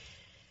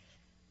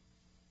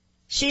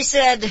 She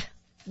said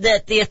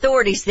that the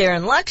authorities there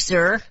in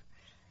Luxor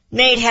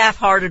made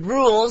half-hearted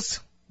rules,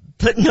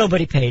 but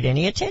nobody paid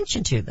any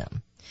attention to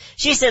them.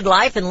 She said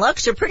life in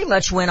Luxor pretty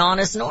much went on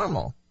as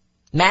normal.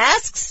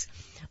 Masks,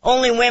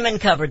 only women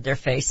covered their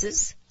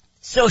faces.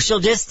 Social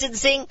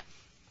distancing,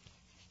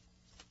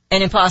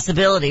 an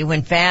impossibility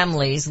when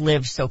families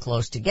lived so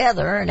close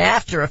together. And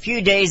after a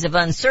few days of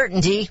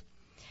uncertainty,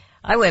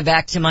 I went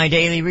back to my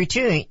daily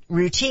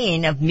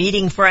routine of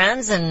meeting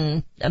friends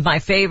and my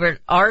favorite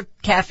art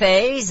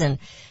cafes and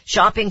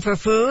shopping for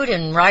food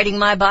and riding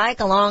my bike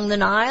along the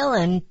Nile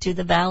and to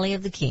the Valley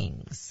of the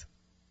Kings.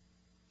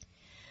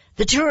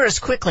 The tourists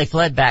quickly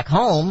fled back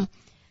home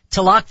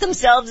to lock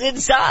themselves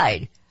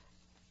inside.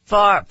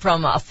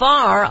 From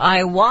afar,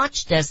 I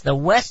watched as the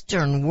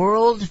Western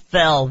world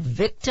fell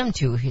victim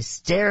to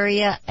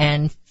hysteria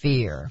and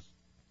fear.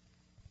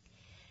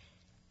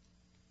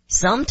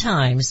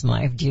 Sometimes,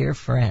 my dear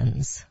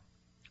friends,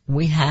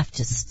 we have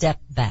to step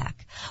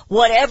back.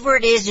 Whatever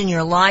it is in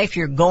your life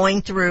you're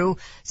going through,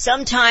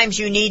 sometimes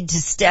you need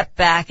to step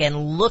back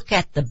and look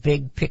at the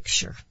big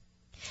picture.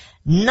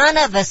 None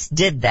of us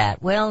did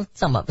that. Well,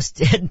 some of us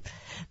did.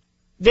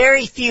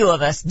 Very few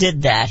of us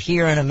did that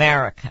here in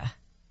America.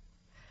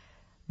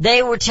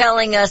 They were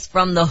telling us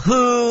from the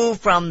WHO,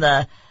 from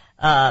the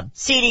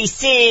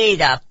CDC,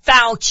 the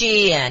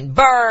Fauci and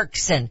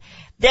Birx, and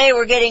they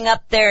were getting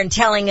up there and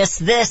telling us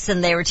this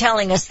and they were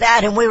telling us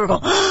that, and we were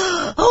going,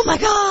 oh my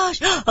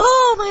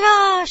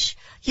gosh.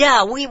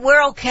 Yeah,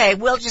 we're okay.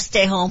 We'll just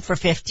stay home for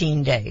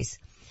 15 days.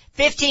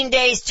 15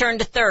 days turned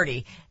to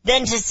 30,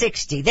 then to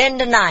 60, then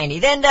to 90,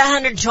 then to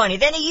 120,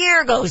 then a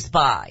year goes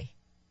by.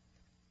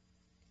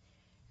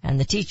 And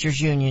the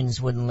teachers'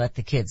 unions wouldn't let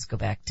the kids go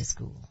back to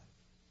school,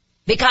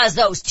 because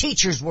those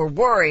teachers were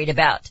worried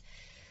about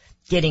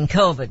getting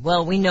COVID.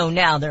 Well, we know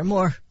now they're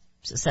more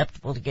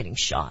susceptible to getting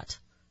shot.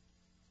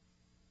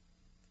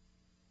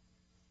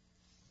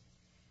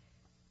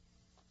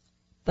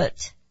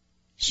 But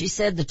she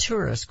said the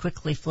tourists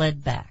quickly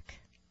fled back.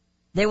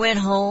 They went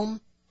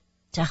home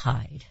to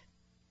hide.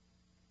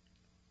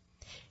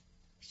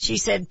 She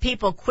said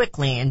people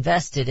quickly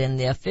invested in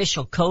the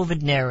official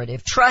COVID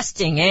narrative,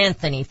 trusting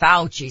Anthony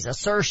Fauci's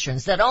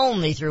assertions that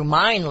only through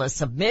mindless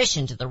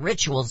submission to the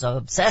rituals of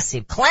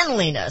obsessive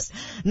cleanliness,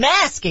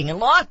 masking,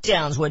 and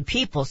lockdowns would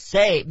people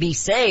be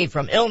saved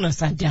from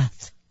illness and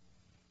death.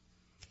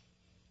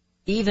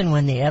 Even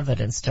when the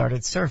evidence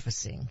started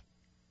surfacing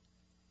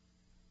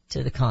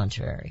to the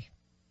contrary.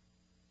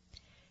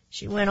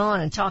 She went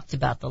on and talked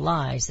about the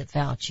lies that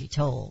Fauci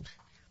told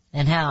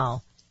and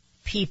how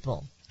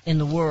people in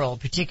the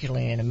world,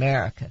 particularly in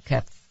America,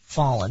 kept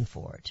falling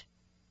for it.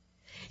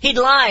 He'd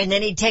lie and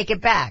then he'd take it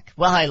back.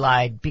 Well, I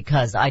lied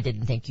because I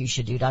didn't think you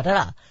should do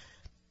da-da-da.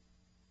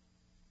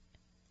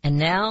 And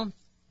now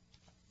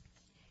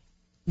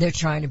they're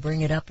trying to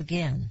bring it up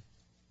again.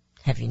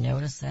 Have you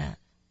noticed that?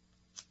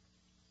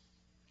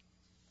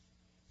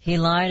 He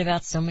lied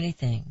about so many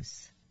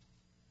things.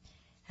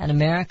 In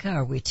America,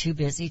 are we too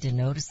busy to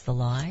notice the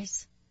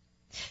lies?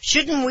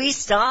 Shouldn't we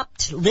stop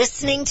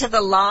listening to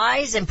the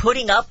lies and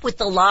putting up with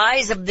the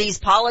lies of these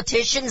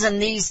politicians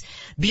and these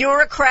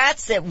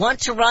bureaucrats that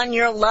want to run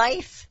your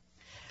life?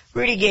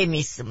 Rudy gave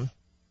me some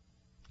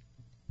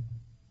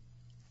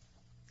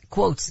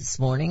quotes this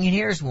morning, and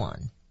here's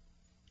one.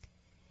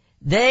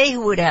 They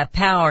who would have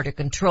power to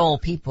control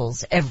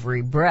people's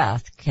every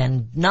breath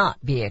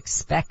cannot be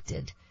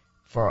expected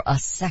for a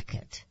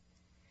second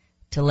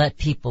to let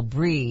people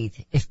breathe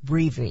if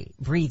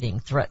breathing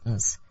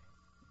threatens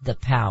the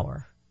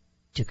power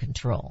to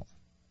control.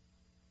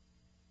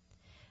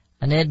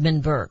 And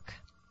Edmund Burke.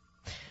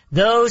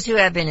 Those who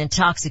have been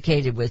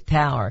intoxicated with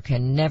power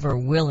can never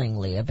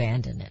willingly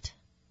abandon it.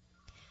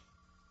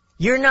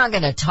 You're not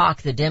going to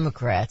talk the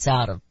Democrats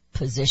out of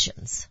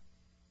positions.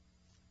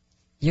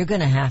 You're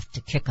going to have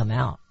to kick them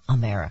out,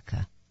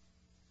 America.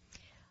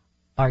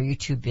 Are you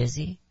too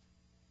busy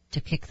to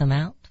kick them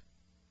out?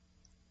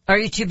 Are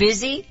you too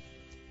busy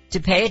to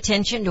pay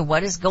attention to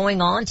what is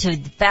going on, to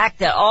the fact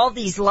that all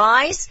these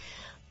lies,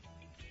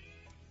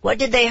 what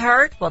did they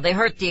hurt? Well, they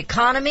hurt the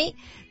economy,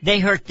 they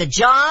hurt the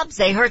jobs,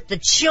 they hurt the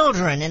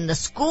children in the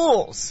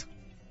schools.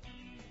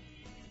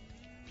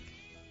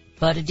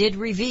 But it did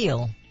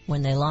reveal,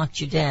 when they locked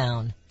you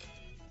down,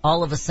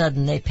 all of a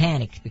sudden they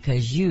panicked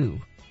because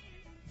you,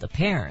 the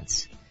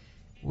parents,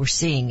 were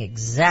seeing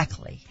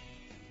exactly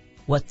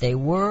what they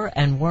were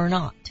and were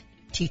not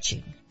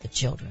teaching the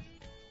children.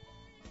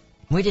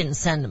 We didn't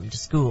send them to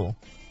school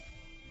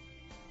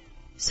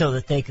so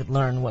that they could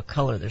learn what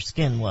color their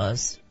skin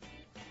was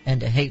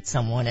and to hate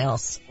someone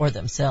else or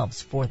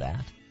themselves for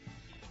that.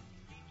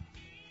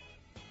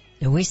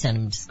 And we sent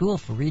them to school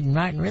for reading,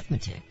 writing,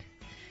 arithmetic.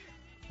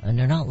 And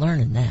they're not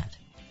learning that.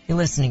 You're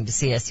listening to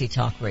CSC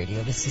Talk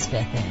Radio. This is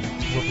Beth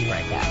Ann. We'll be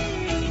right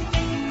back.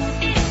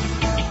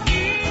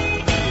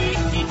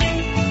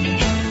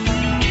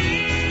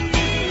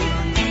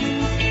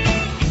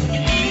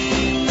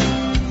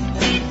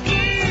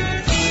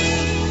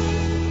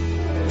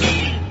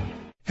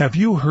 Have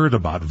you heard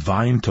about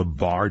Vine to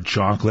Bar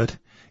chocolate?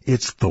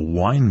 It's the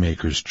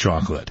winemaker's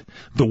chocolate,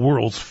 the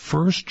world's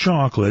first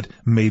chocolate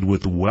made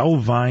with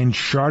well-vined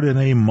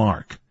Chardonnay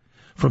marc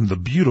from the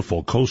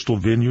beautiful coastal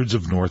vineyards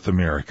of North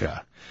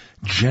America.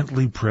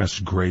 Gently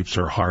pressed grapes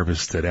are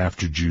harvested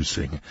after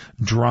juicing,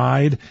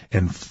 dried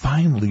and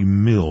finely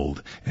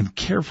milled and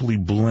carefully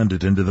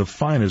blended into the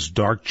finest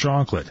dark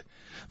chocolate.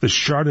 The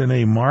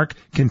Chardonnay marc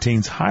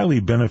contains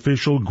highly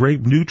beneficial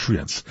grape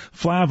nutrients,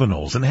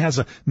 flavonols, and has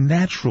a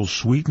natural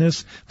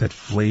sweetness that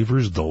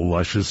flavors the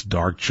luscious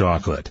dark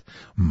chocolate.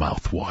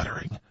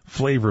 Mouth-watering,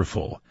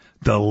 flavorful,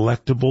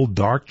 delectable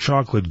dark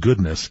chocolate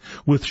goodness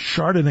with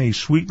Chardonnay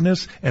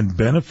sweetness and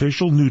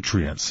beneficial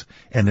nutrients.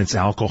 And it's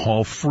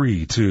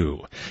alcohol-free,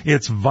 too.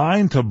 It's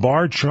Vine to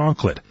Bar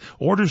chocolate.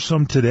 Order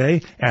some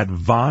today at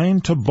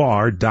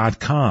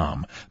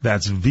vinetobar.com.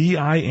 That's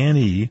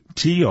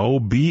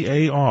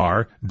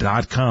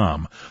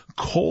VINETOBAR.com.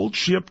 Cold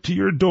shipped to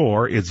your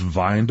door, it's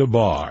Vine to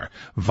Bar.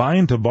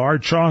 Vine to Bar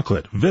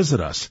chocolate. Visit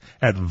us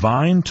at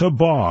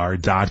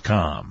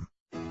vinetobar.com.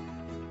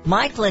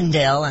 Mike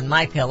Lindell and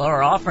MyPillow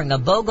are offering a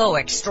BOGO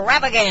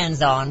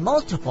extravaganza on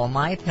multiple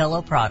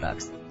MyPillow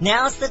products.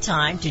 Now's the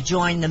time to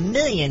join the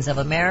millions of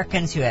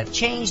Americans who have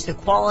changed the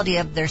quality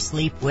of their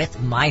sleep with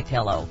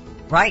MyPillow.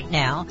 Right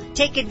now,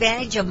 take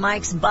advantage of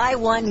Mike's buy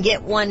one,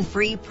 get one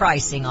free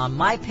pricing on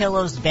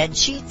MyPillow's bed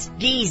sheets,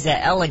 Giza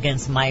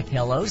Elegance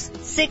MyPillows,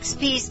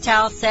 6-piece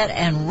towel set,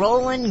 and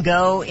Roll and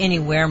Go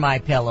Anywhere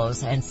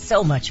MyPillows, and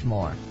so much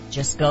more.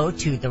 Just go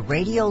to the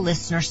radio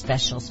listener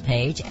specials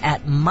page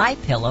at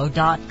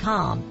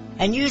MyPillow.com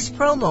and use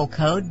promo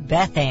code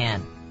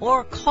BethAnn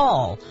or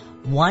call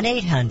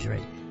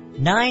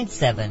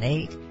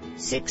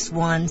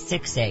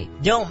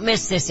 1-800-978-6168. Don't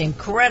miss this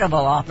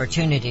incredible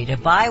opportunity to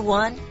buy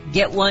one,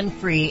 get one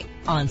free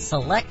on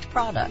select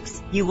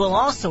products. You will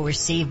also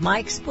receive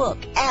Mike's book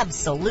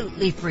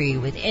absolutely free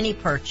with any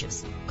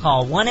purchase.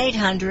 Call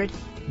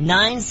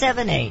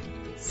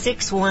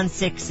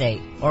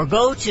 1-800-978-6168 or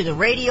go to the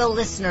radio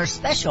listener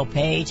special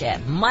page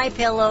at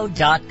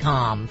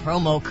MyPillow.com.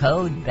 Promo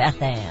code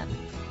BethAnn.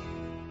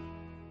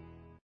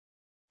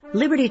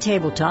 Liberty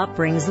Tabletop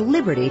brings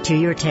liberty to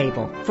your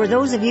table. For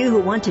those of you who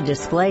want to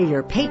display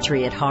your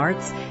patriot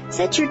hearts,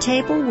 set your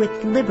table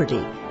with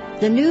Liberty,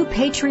 the new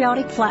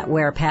patriotic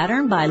flatware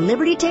pattern by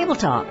Liberty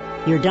Tabletop.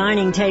 Your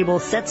dining table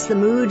sets the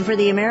mood for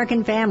the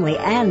American family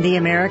and the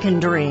American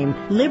dream.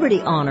 Liberty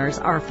honors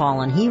our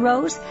fallen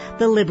heroes,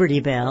 the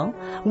Liberty Bell,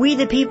 We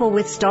the People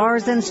with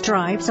Stars and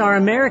Stripes, our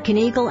American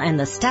Eagle, and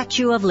the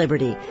Statue of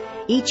Liberty.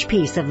 Each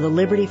piece of the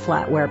Liberty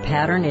flatware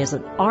pattern is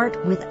an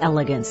art with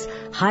elegance,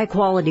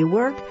 high-quality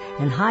work,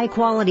 and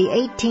high-quality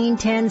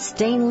 1810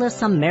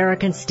 stainless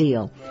American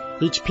steel.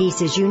 Each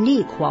piece is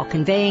unique while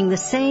conveying the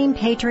same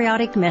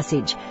patriotic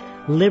message,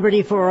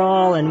 liberty for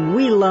all and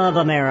we love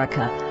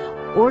America.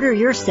 Order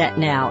your set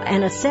now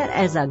and a set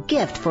as a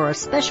gift for a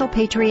special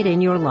patriot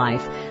in your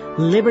life.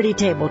 Liberty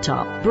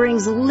Tabletop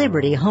brings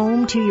liberty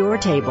home to your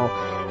table.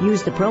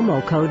 Use the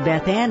promo code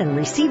BethAnn and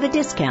receive a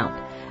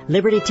discount.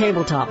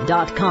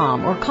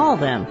 LibertyTabletop.com or call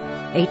them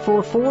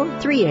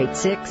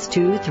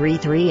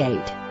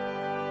 844-386-2338.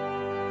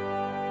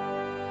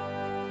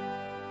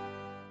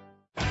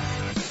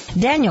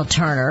 Daniel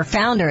Turner,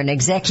 founder and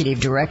executive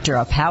director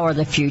of Power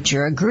the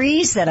Future,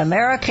 agrees that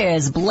America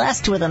is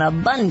blessed with an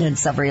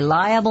abundance of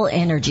reliable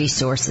energy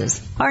sources.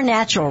 Our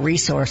natural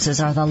resources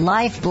are the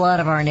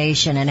lifeblood of our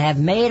nation and have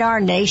made our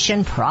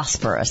nation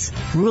prosperous.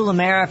 Rural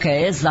America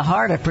is the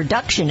heart of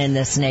production in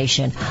this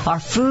nation. Our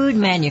food,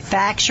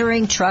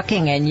 manufacturing,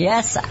 trucking, and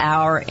yes,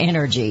 our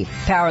energy.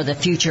 Power the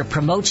Future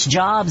promotes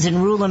jobs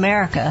in rural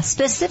America,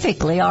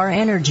 specifically our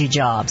energy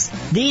jobs.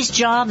 These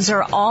jobs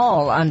are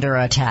all under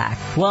attack.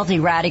 Wealthy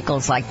radicals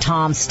like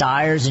Tom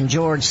Stiers and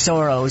George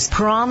Soros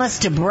promise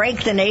to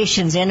break the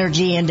nation's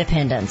energy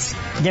independence.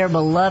 Their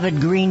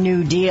beloved Green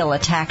New Deal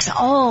attacks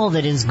all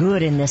that is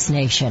good in this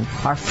nation.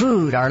 Our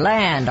food, our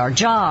land, our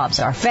jobs,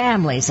 our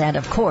families, and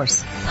of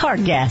course, our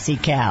gassy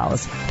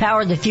cows.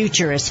 Power the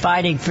Future is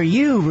fighting for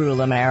you, rural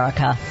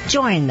America.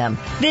 Join them.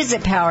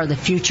 Visit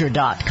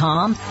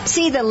PowerTheFuture.com.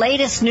 See the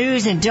latest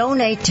news and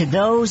donate to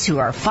those who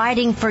are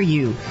fighting for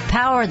you.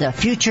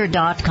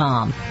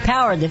 PowerTheFuture.com.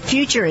 Power the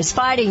Future is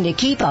fighting to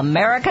keep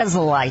America's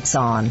lights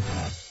on.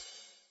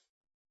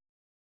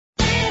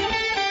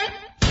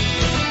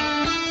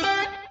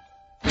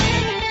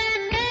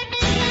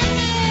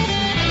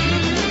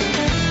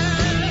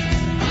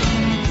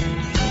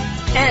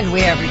 And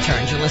we have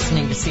returned. You're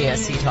listening to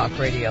CSC Talk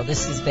Radio.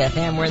 This is Beth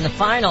Ann. We're in the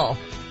final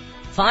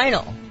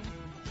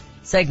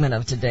segment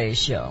of today's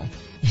show.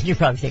 You're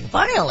probably thinking,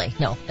 finally.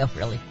 No,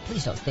 really.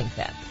 Please don't think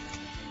that.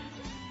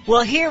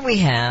 Well, here we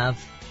have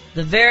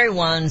the very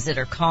ones that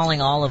are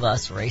calling all of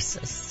us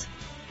racists.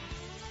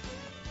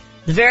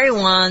 The very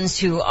ones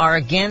who are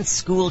against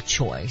school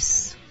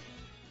choice.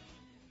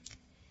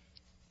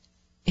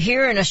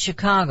 Here in a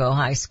Chicago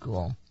high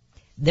school,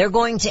 they're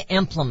going to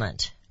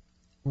implement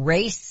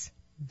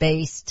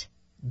race-based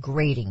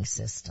grading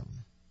system.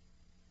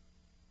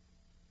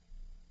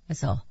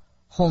 That's a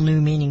whole new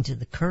meaning to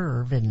the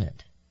curve, isn't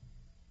it?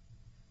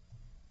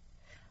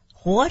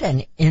 What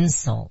an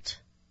insult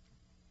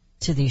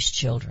to these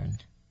children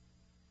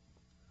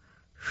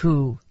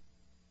who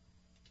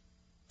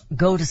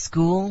go to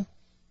school.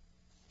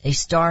 They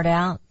start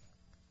out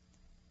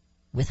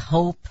with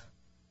hope,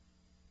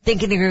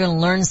 thinking they're going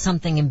to learn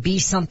something and be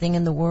something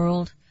in the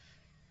world.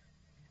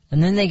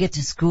 And then they get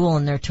to school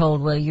and they're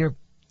told, well,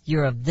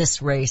 you're of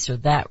this race or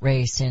that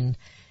race, and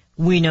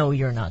we know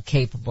you're not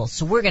capable,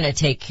 so we're going to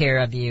take care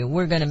of you.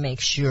 We're going to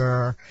make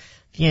sure,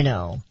 you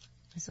know.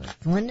 So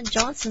Lyndon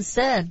Johnson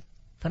said,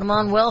 put them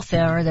on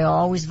welfare or they'll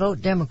always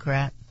vote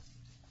Democrat.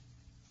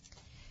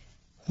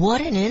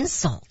 What an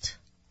insult.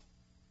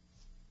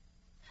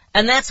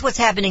 And that's what's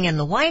happening in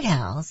the White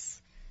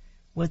House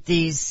with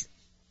these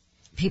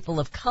people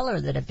of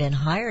color that have been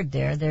hired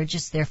there. They're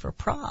just there for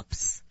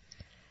props.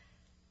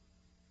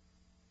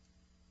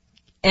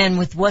 And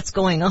with what's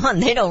going on,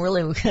 they don't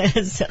really,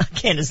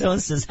 Candace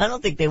Owens says, I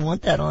don't think they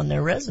want that on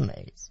their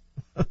resumes.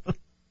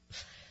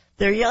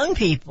 They're young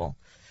people.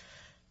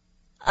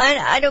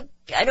 I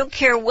don't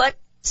care what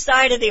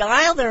side of the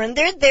aisle they're in.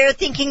 They're there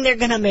thinking they're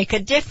going to make a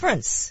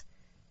difference.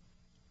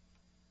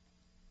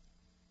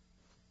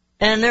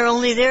 And they're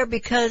only there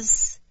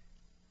because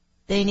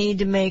they need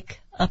to make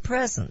a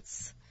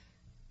presence.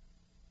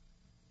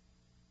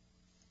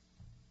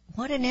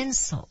 What an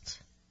insult.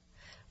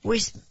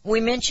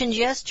 We mentioned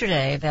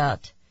yesterday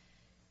about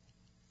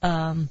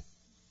the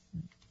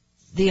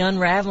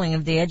unraveling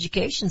of the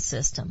education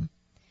system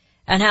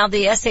and how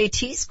the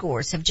SAT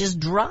scores have just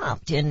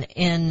dropped in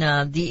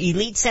the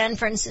elite San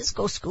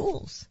Francisco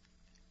schools.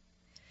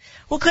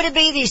 Well, could it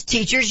be these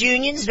teachers'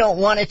 unions don't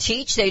want to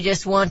teach, they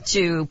just want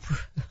to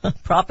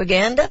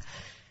propaganda?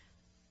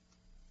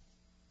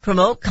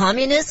 Promote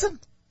communism?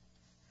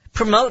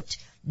 Promote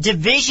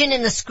division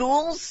in the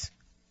schools?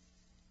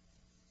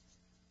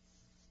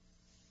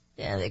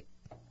 Yeah, they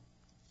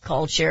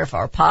called Sheriff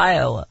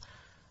Arpaio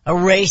a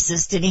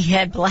racist, and he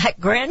had black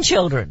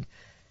grandchildren.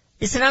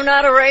 He said, I'm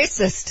not a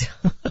racist.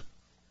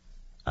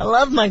 I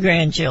love my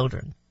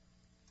grandchildren.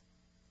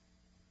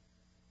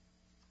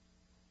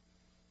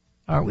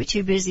 Are we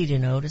too busy to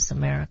notice,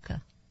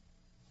 America?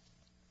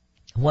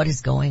 What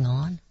is going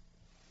on?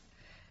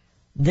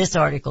 This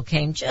article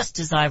came just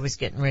as I was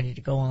getting ready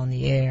to go on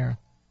the air.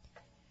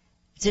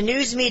 It's a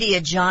news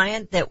media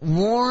giant that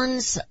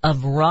warns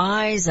of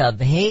rise of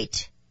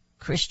hate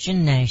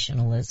Christian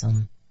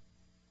nationalism.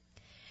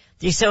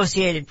 The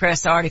Associated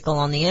Press article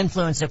on the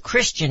influence of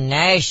Christian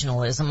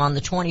nationalism on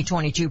the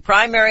 2022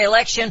 primary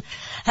election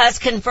has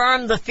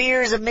confirmed the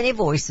fears of many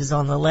voices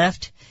on the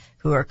left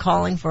who are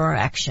calling for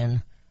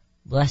action,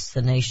 lest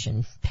the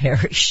nation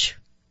perish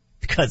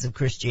because of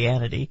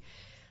Christianity.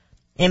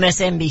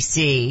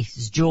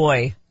 MSNBC's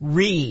Joy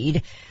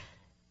Reid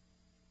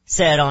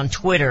said on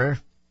Twitter,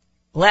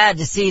 glad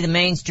to see the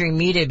mainstream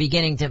media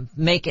beginning to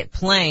make it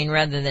plain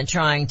rather than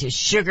trying to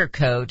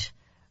sugarcoat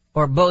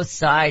or both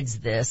sides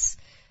this,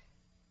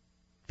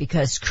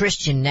 because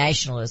Christian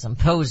nationalism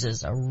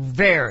poses a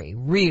very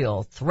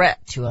real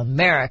threat to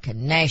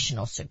American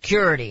national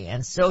security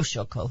and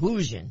social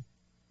cohesion.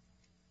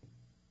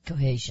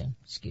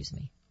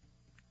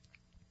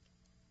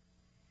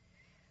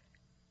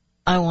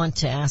 I want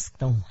to ask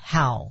them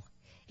how.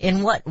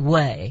 In what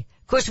way?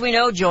 Of course, we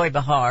know Joy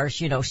Behar,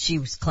 she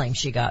claimed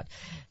she got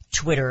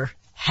Twitter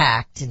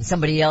hacked and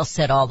somebody else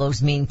said all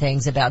those mean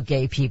things about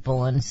gay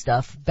people and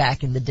stuff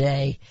back in the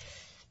day.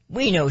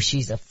 We know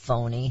she's a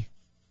phony.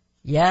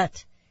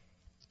 Yet,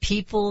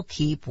 people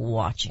keep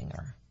watching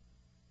her.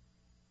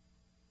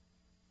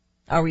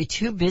 Are we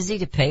too busy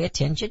to pay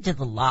attention to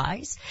the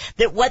lies?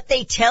 That what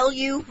they tell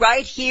you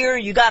right here,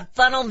 you got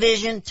tunnel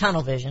vision,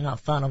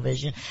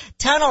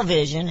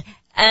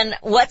 and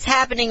what's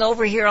happening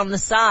over here on the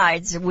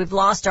sides, we've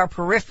lost our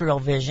peripheral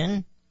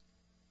vision.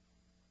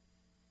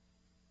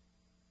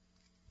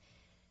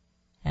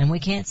 And we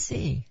can't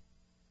see.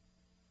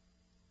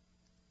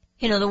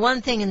 The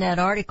one thing in that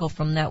article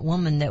from that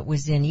woman that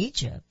was in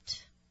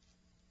Egypt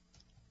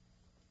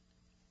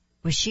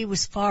was she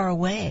was far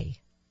away.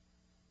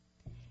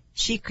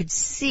 She could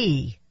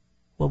see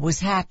what was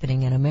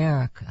happening in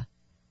America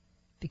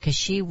because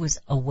she was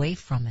away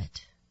from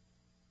it.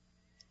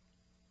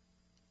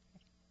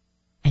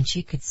 And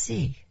she could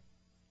see.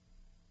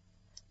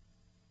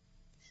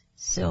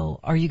 So,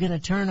 are you going to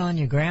turn on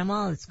your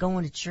grandma that's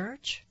going to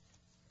church?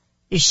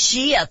 Is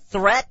she a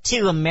threat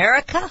to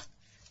America?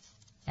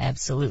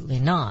 Absolutely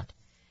not.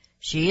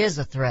 She is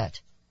a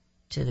threat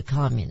to the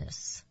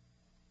communists.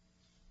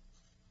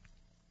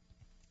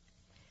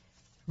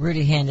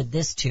 Rudy handed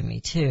this to me,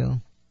 too.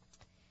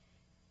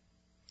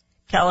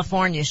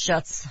 California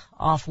shuts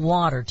off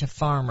water to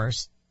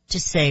farmers to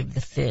save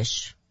the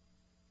fish.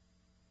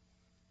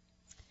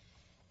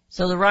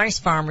 So the rice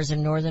farmers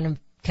in Northern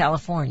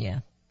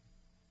California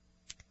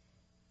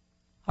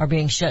are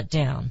being shut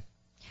down.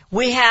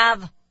 We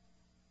have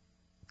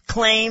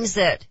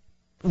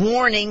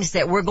warnings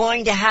that we're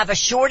going to have a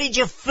shortage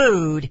of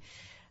food,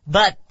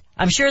 but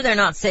I'm sure they're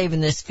not saving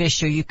this fish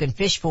so you can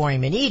fish for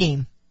him and eat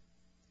him.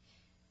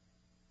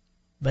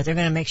 But they're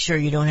going to make sure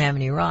you don't have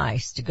any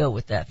rice to go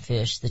with that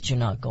fish that you're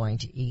not going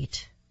to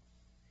eat.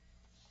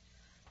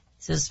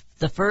 says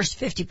the first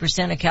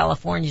 50% of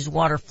California's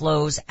water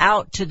flows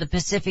out to the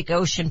Pacific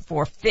Ocean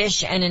for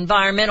fish and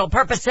environmental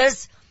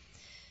purposes,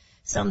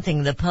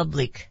 something the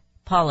Public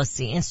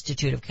Policy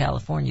Institute of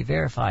California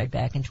verified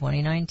back in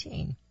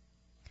 2019.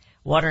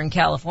 Water in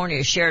California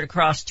is shared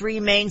across three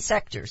main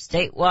sectors.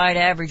 Statewide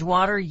average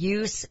water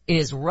use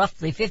is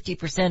roughly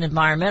 50%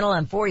 environmental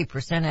and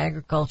 40%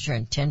 agriculture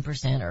and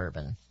 10%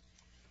 urban.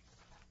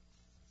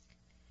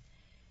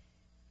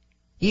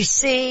 You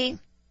see,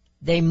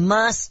 they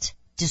must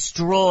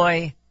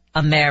destroy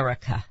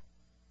America.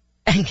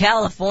 And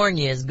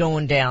California is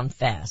going down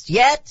fast.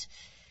 Yet,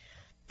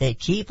 they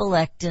keep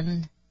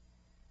electing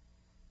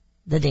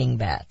the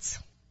dingbats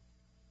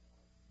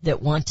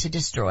that want to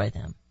destroy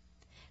them,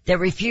 that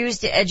refuse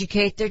to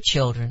educate their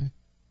children,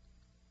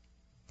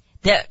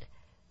 that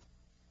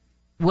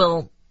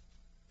will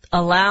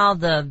allow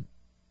the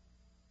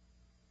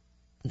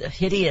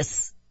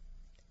hideous,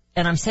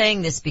 and I'm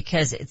saying this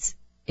because it's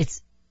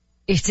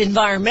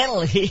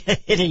environmentally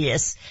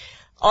hideous,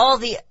 all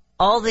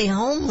the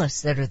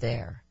homeless that are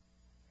there,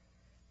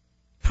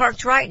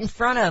 parked right in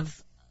front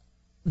of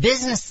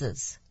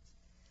businesses,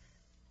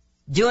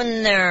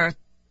 doing their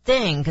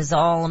thing, because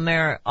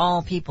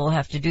all people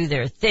have to do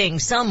their thing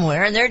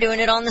somewhere, and they're doing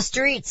it on the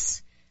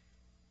streets.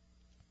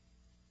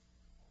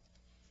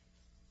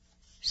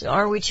 So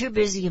are we too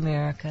busy,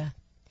 America,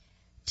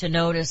 to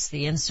notice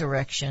the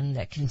insurrection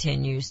that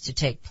continues to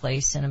take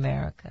place in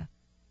America?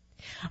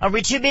 Are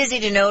we too busy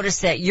to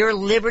notice that your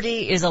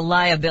liberty is a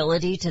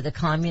liability to the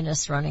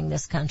communists running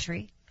this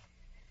country?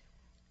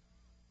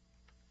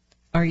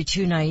 Are you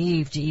too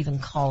naive to even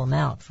call them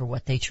out for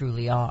what they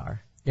truly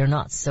are? They're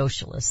not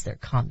socialists, they're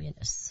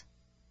communists.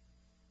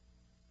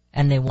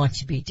 And they want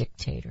to be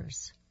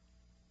dictators.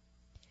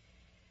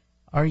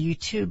 Are you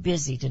too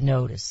busy to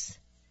notice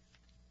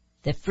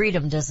that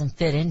freedom doesn't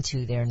fit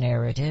into their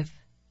narrative?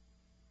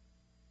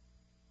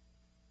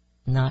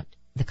 Not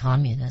the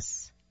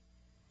communists.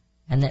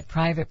 And that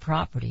private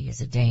property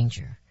is a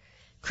danger.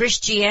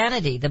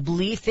 Christianity, the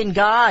belief in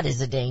God, is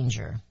a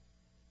danger.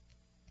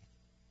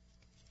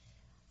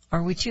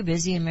 Are we too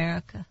busy,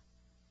 America?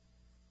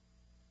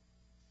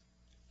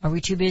 Are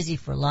we too busy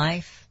for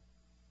life,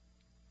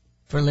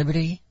 for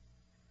liberty,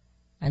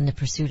 and the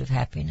pursuit of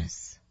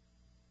happiness?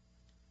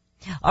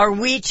 Are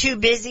we too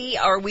busy?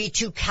 Are we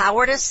too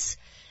cowardice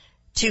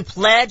to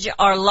pledge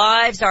our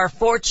lives, our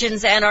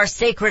fortunes, and our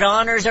sacred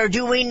honors, or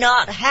do we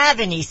not have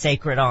any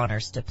sacred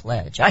honors to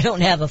pledge? I don't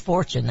have a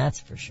fortune,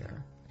 that's for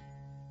sure.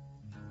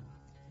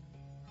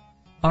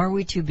 Are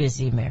we too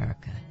busy,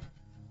 America,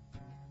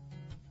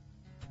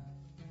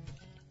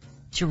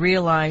 to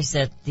realize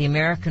that the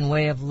American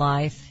way of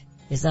life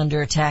is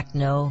under attack?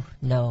 No.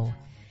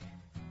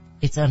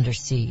 It's under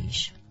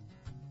siege.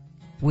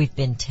 We've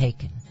been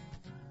taken.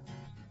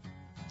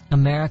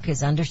 America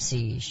is under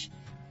siege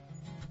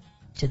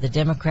to the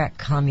Democrat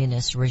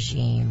communist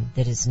regime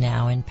that is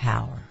now in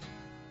power.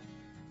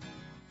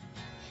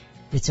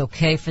 It's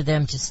okay for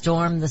them to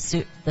storm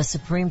the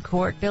Supreme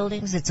Court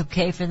buildings. It's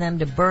okay for them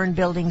to burn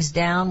buildings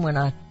down when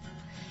a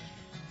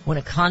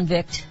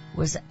convict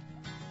was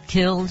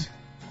killed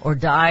or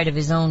died of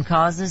his own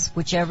causes,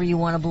 whichever you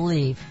want to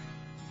believe.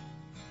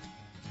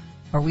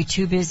 Are we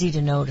too busy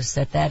to notice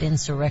that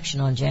insurrection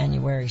on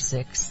January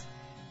 6th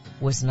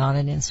was not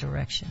an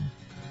insurrection?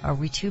 Are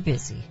we too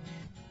busy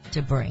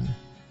to bring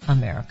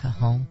America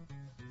home?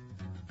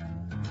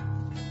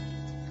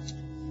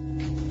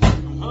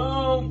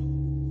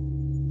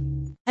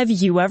 Have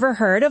you ever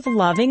heard of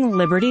Loving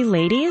Liberty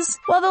Ladies?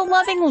 Well, the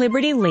Loving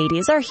Liberty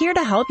Ladies are here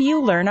to help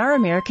you learn our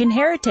American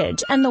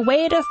heritage and the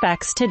way it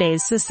affects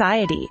today's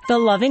society. The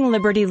Loving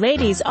Liberty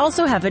Ladies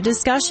also have a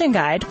discussion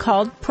guide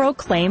called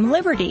Proclaim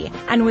Liberty.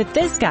 And with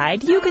this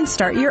guide, you can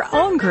start your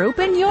own group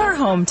in your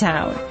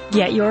hometown.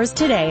 Get yours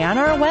today on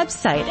our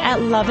website at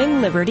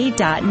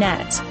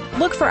lovingliberty.net.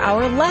 Look for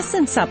our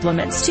lesson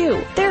supplements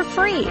too. They're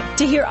free.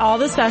 To hear all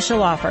the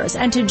special offers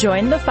and to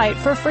join the fight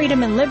for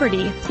freedom and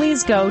liberty,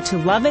 please go to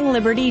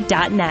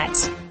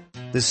lovingliberty.net.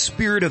 The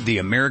spirit of the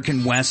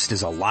American West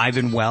is alive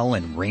and well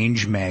in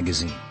Range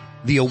Magazine,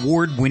 the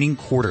award-winning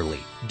quarterly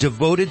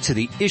devoted to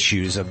the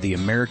issues of the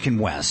American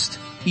West.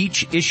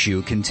 Each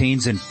issue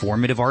contains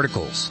informative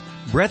articles,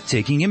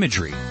 breathtaking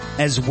imagery,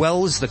 as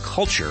well as the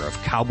culture of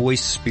cowboy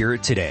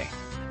spirit today,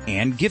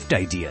 and gift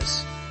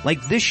ideas,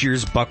 like this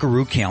year's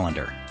Buckaroo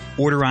calendar.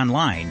 Order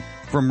online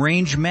from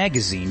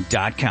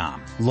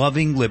rangemagazine.com.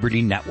 Loving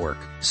Liberty Network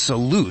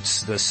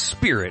salutes the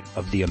spirit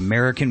of the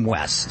American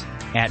West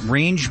at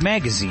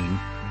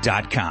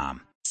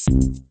rangemagazine.com.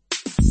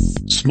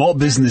 Small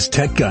Business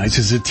Tech Guys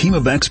is a team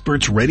of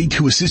experts ready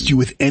to assist you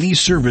with any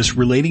service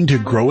relating to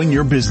growing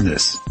your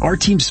business. Our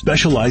team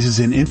specializes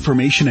in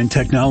information and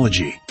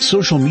technology,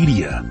 social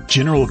media,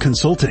 general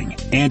consulting,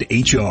 and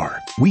HR.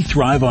 We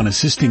thrive on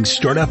assisting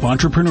startup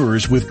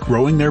entrepreneurs with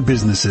growing their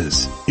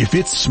businesses. If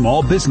it's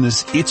small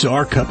business, it's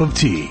our cup of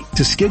tea.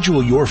 To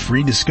schedule your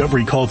free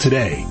discovery call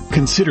today,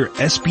 consider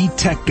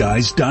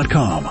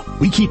sbtechguys.com.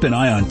 We keep an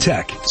eye on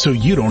tech so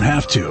you don't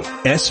have to.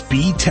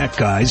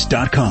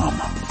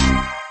 sbtechguys.com.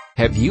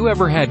 Have you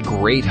ever had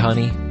great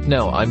honey?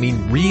 No, I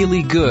mean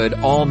really good,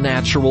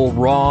 all-natural,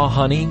 raw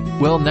honey?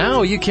 Well,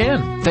 now you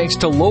can, thanks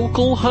to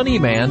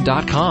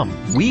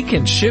LocalHoneyman.com. We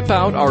can ship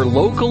out our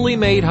locally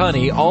made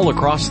honey all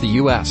across the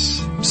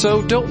U.S.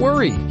 So don't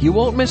worry, you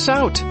won't miss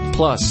out.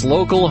 Plus,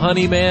 Local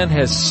Honeyman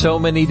has so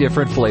many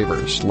different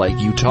flavors, like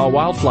Utah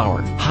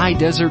Wildflower, High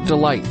Desert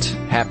Delight,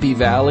 Happy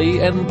Valley,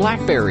 and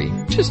Blackberry,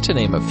 just to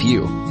name a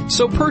few.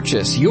 So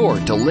purchase your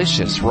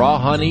delicious raw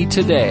honey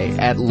today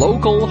at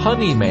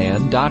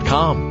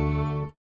LocalHoneyman.com.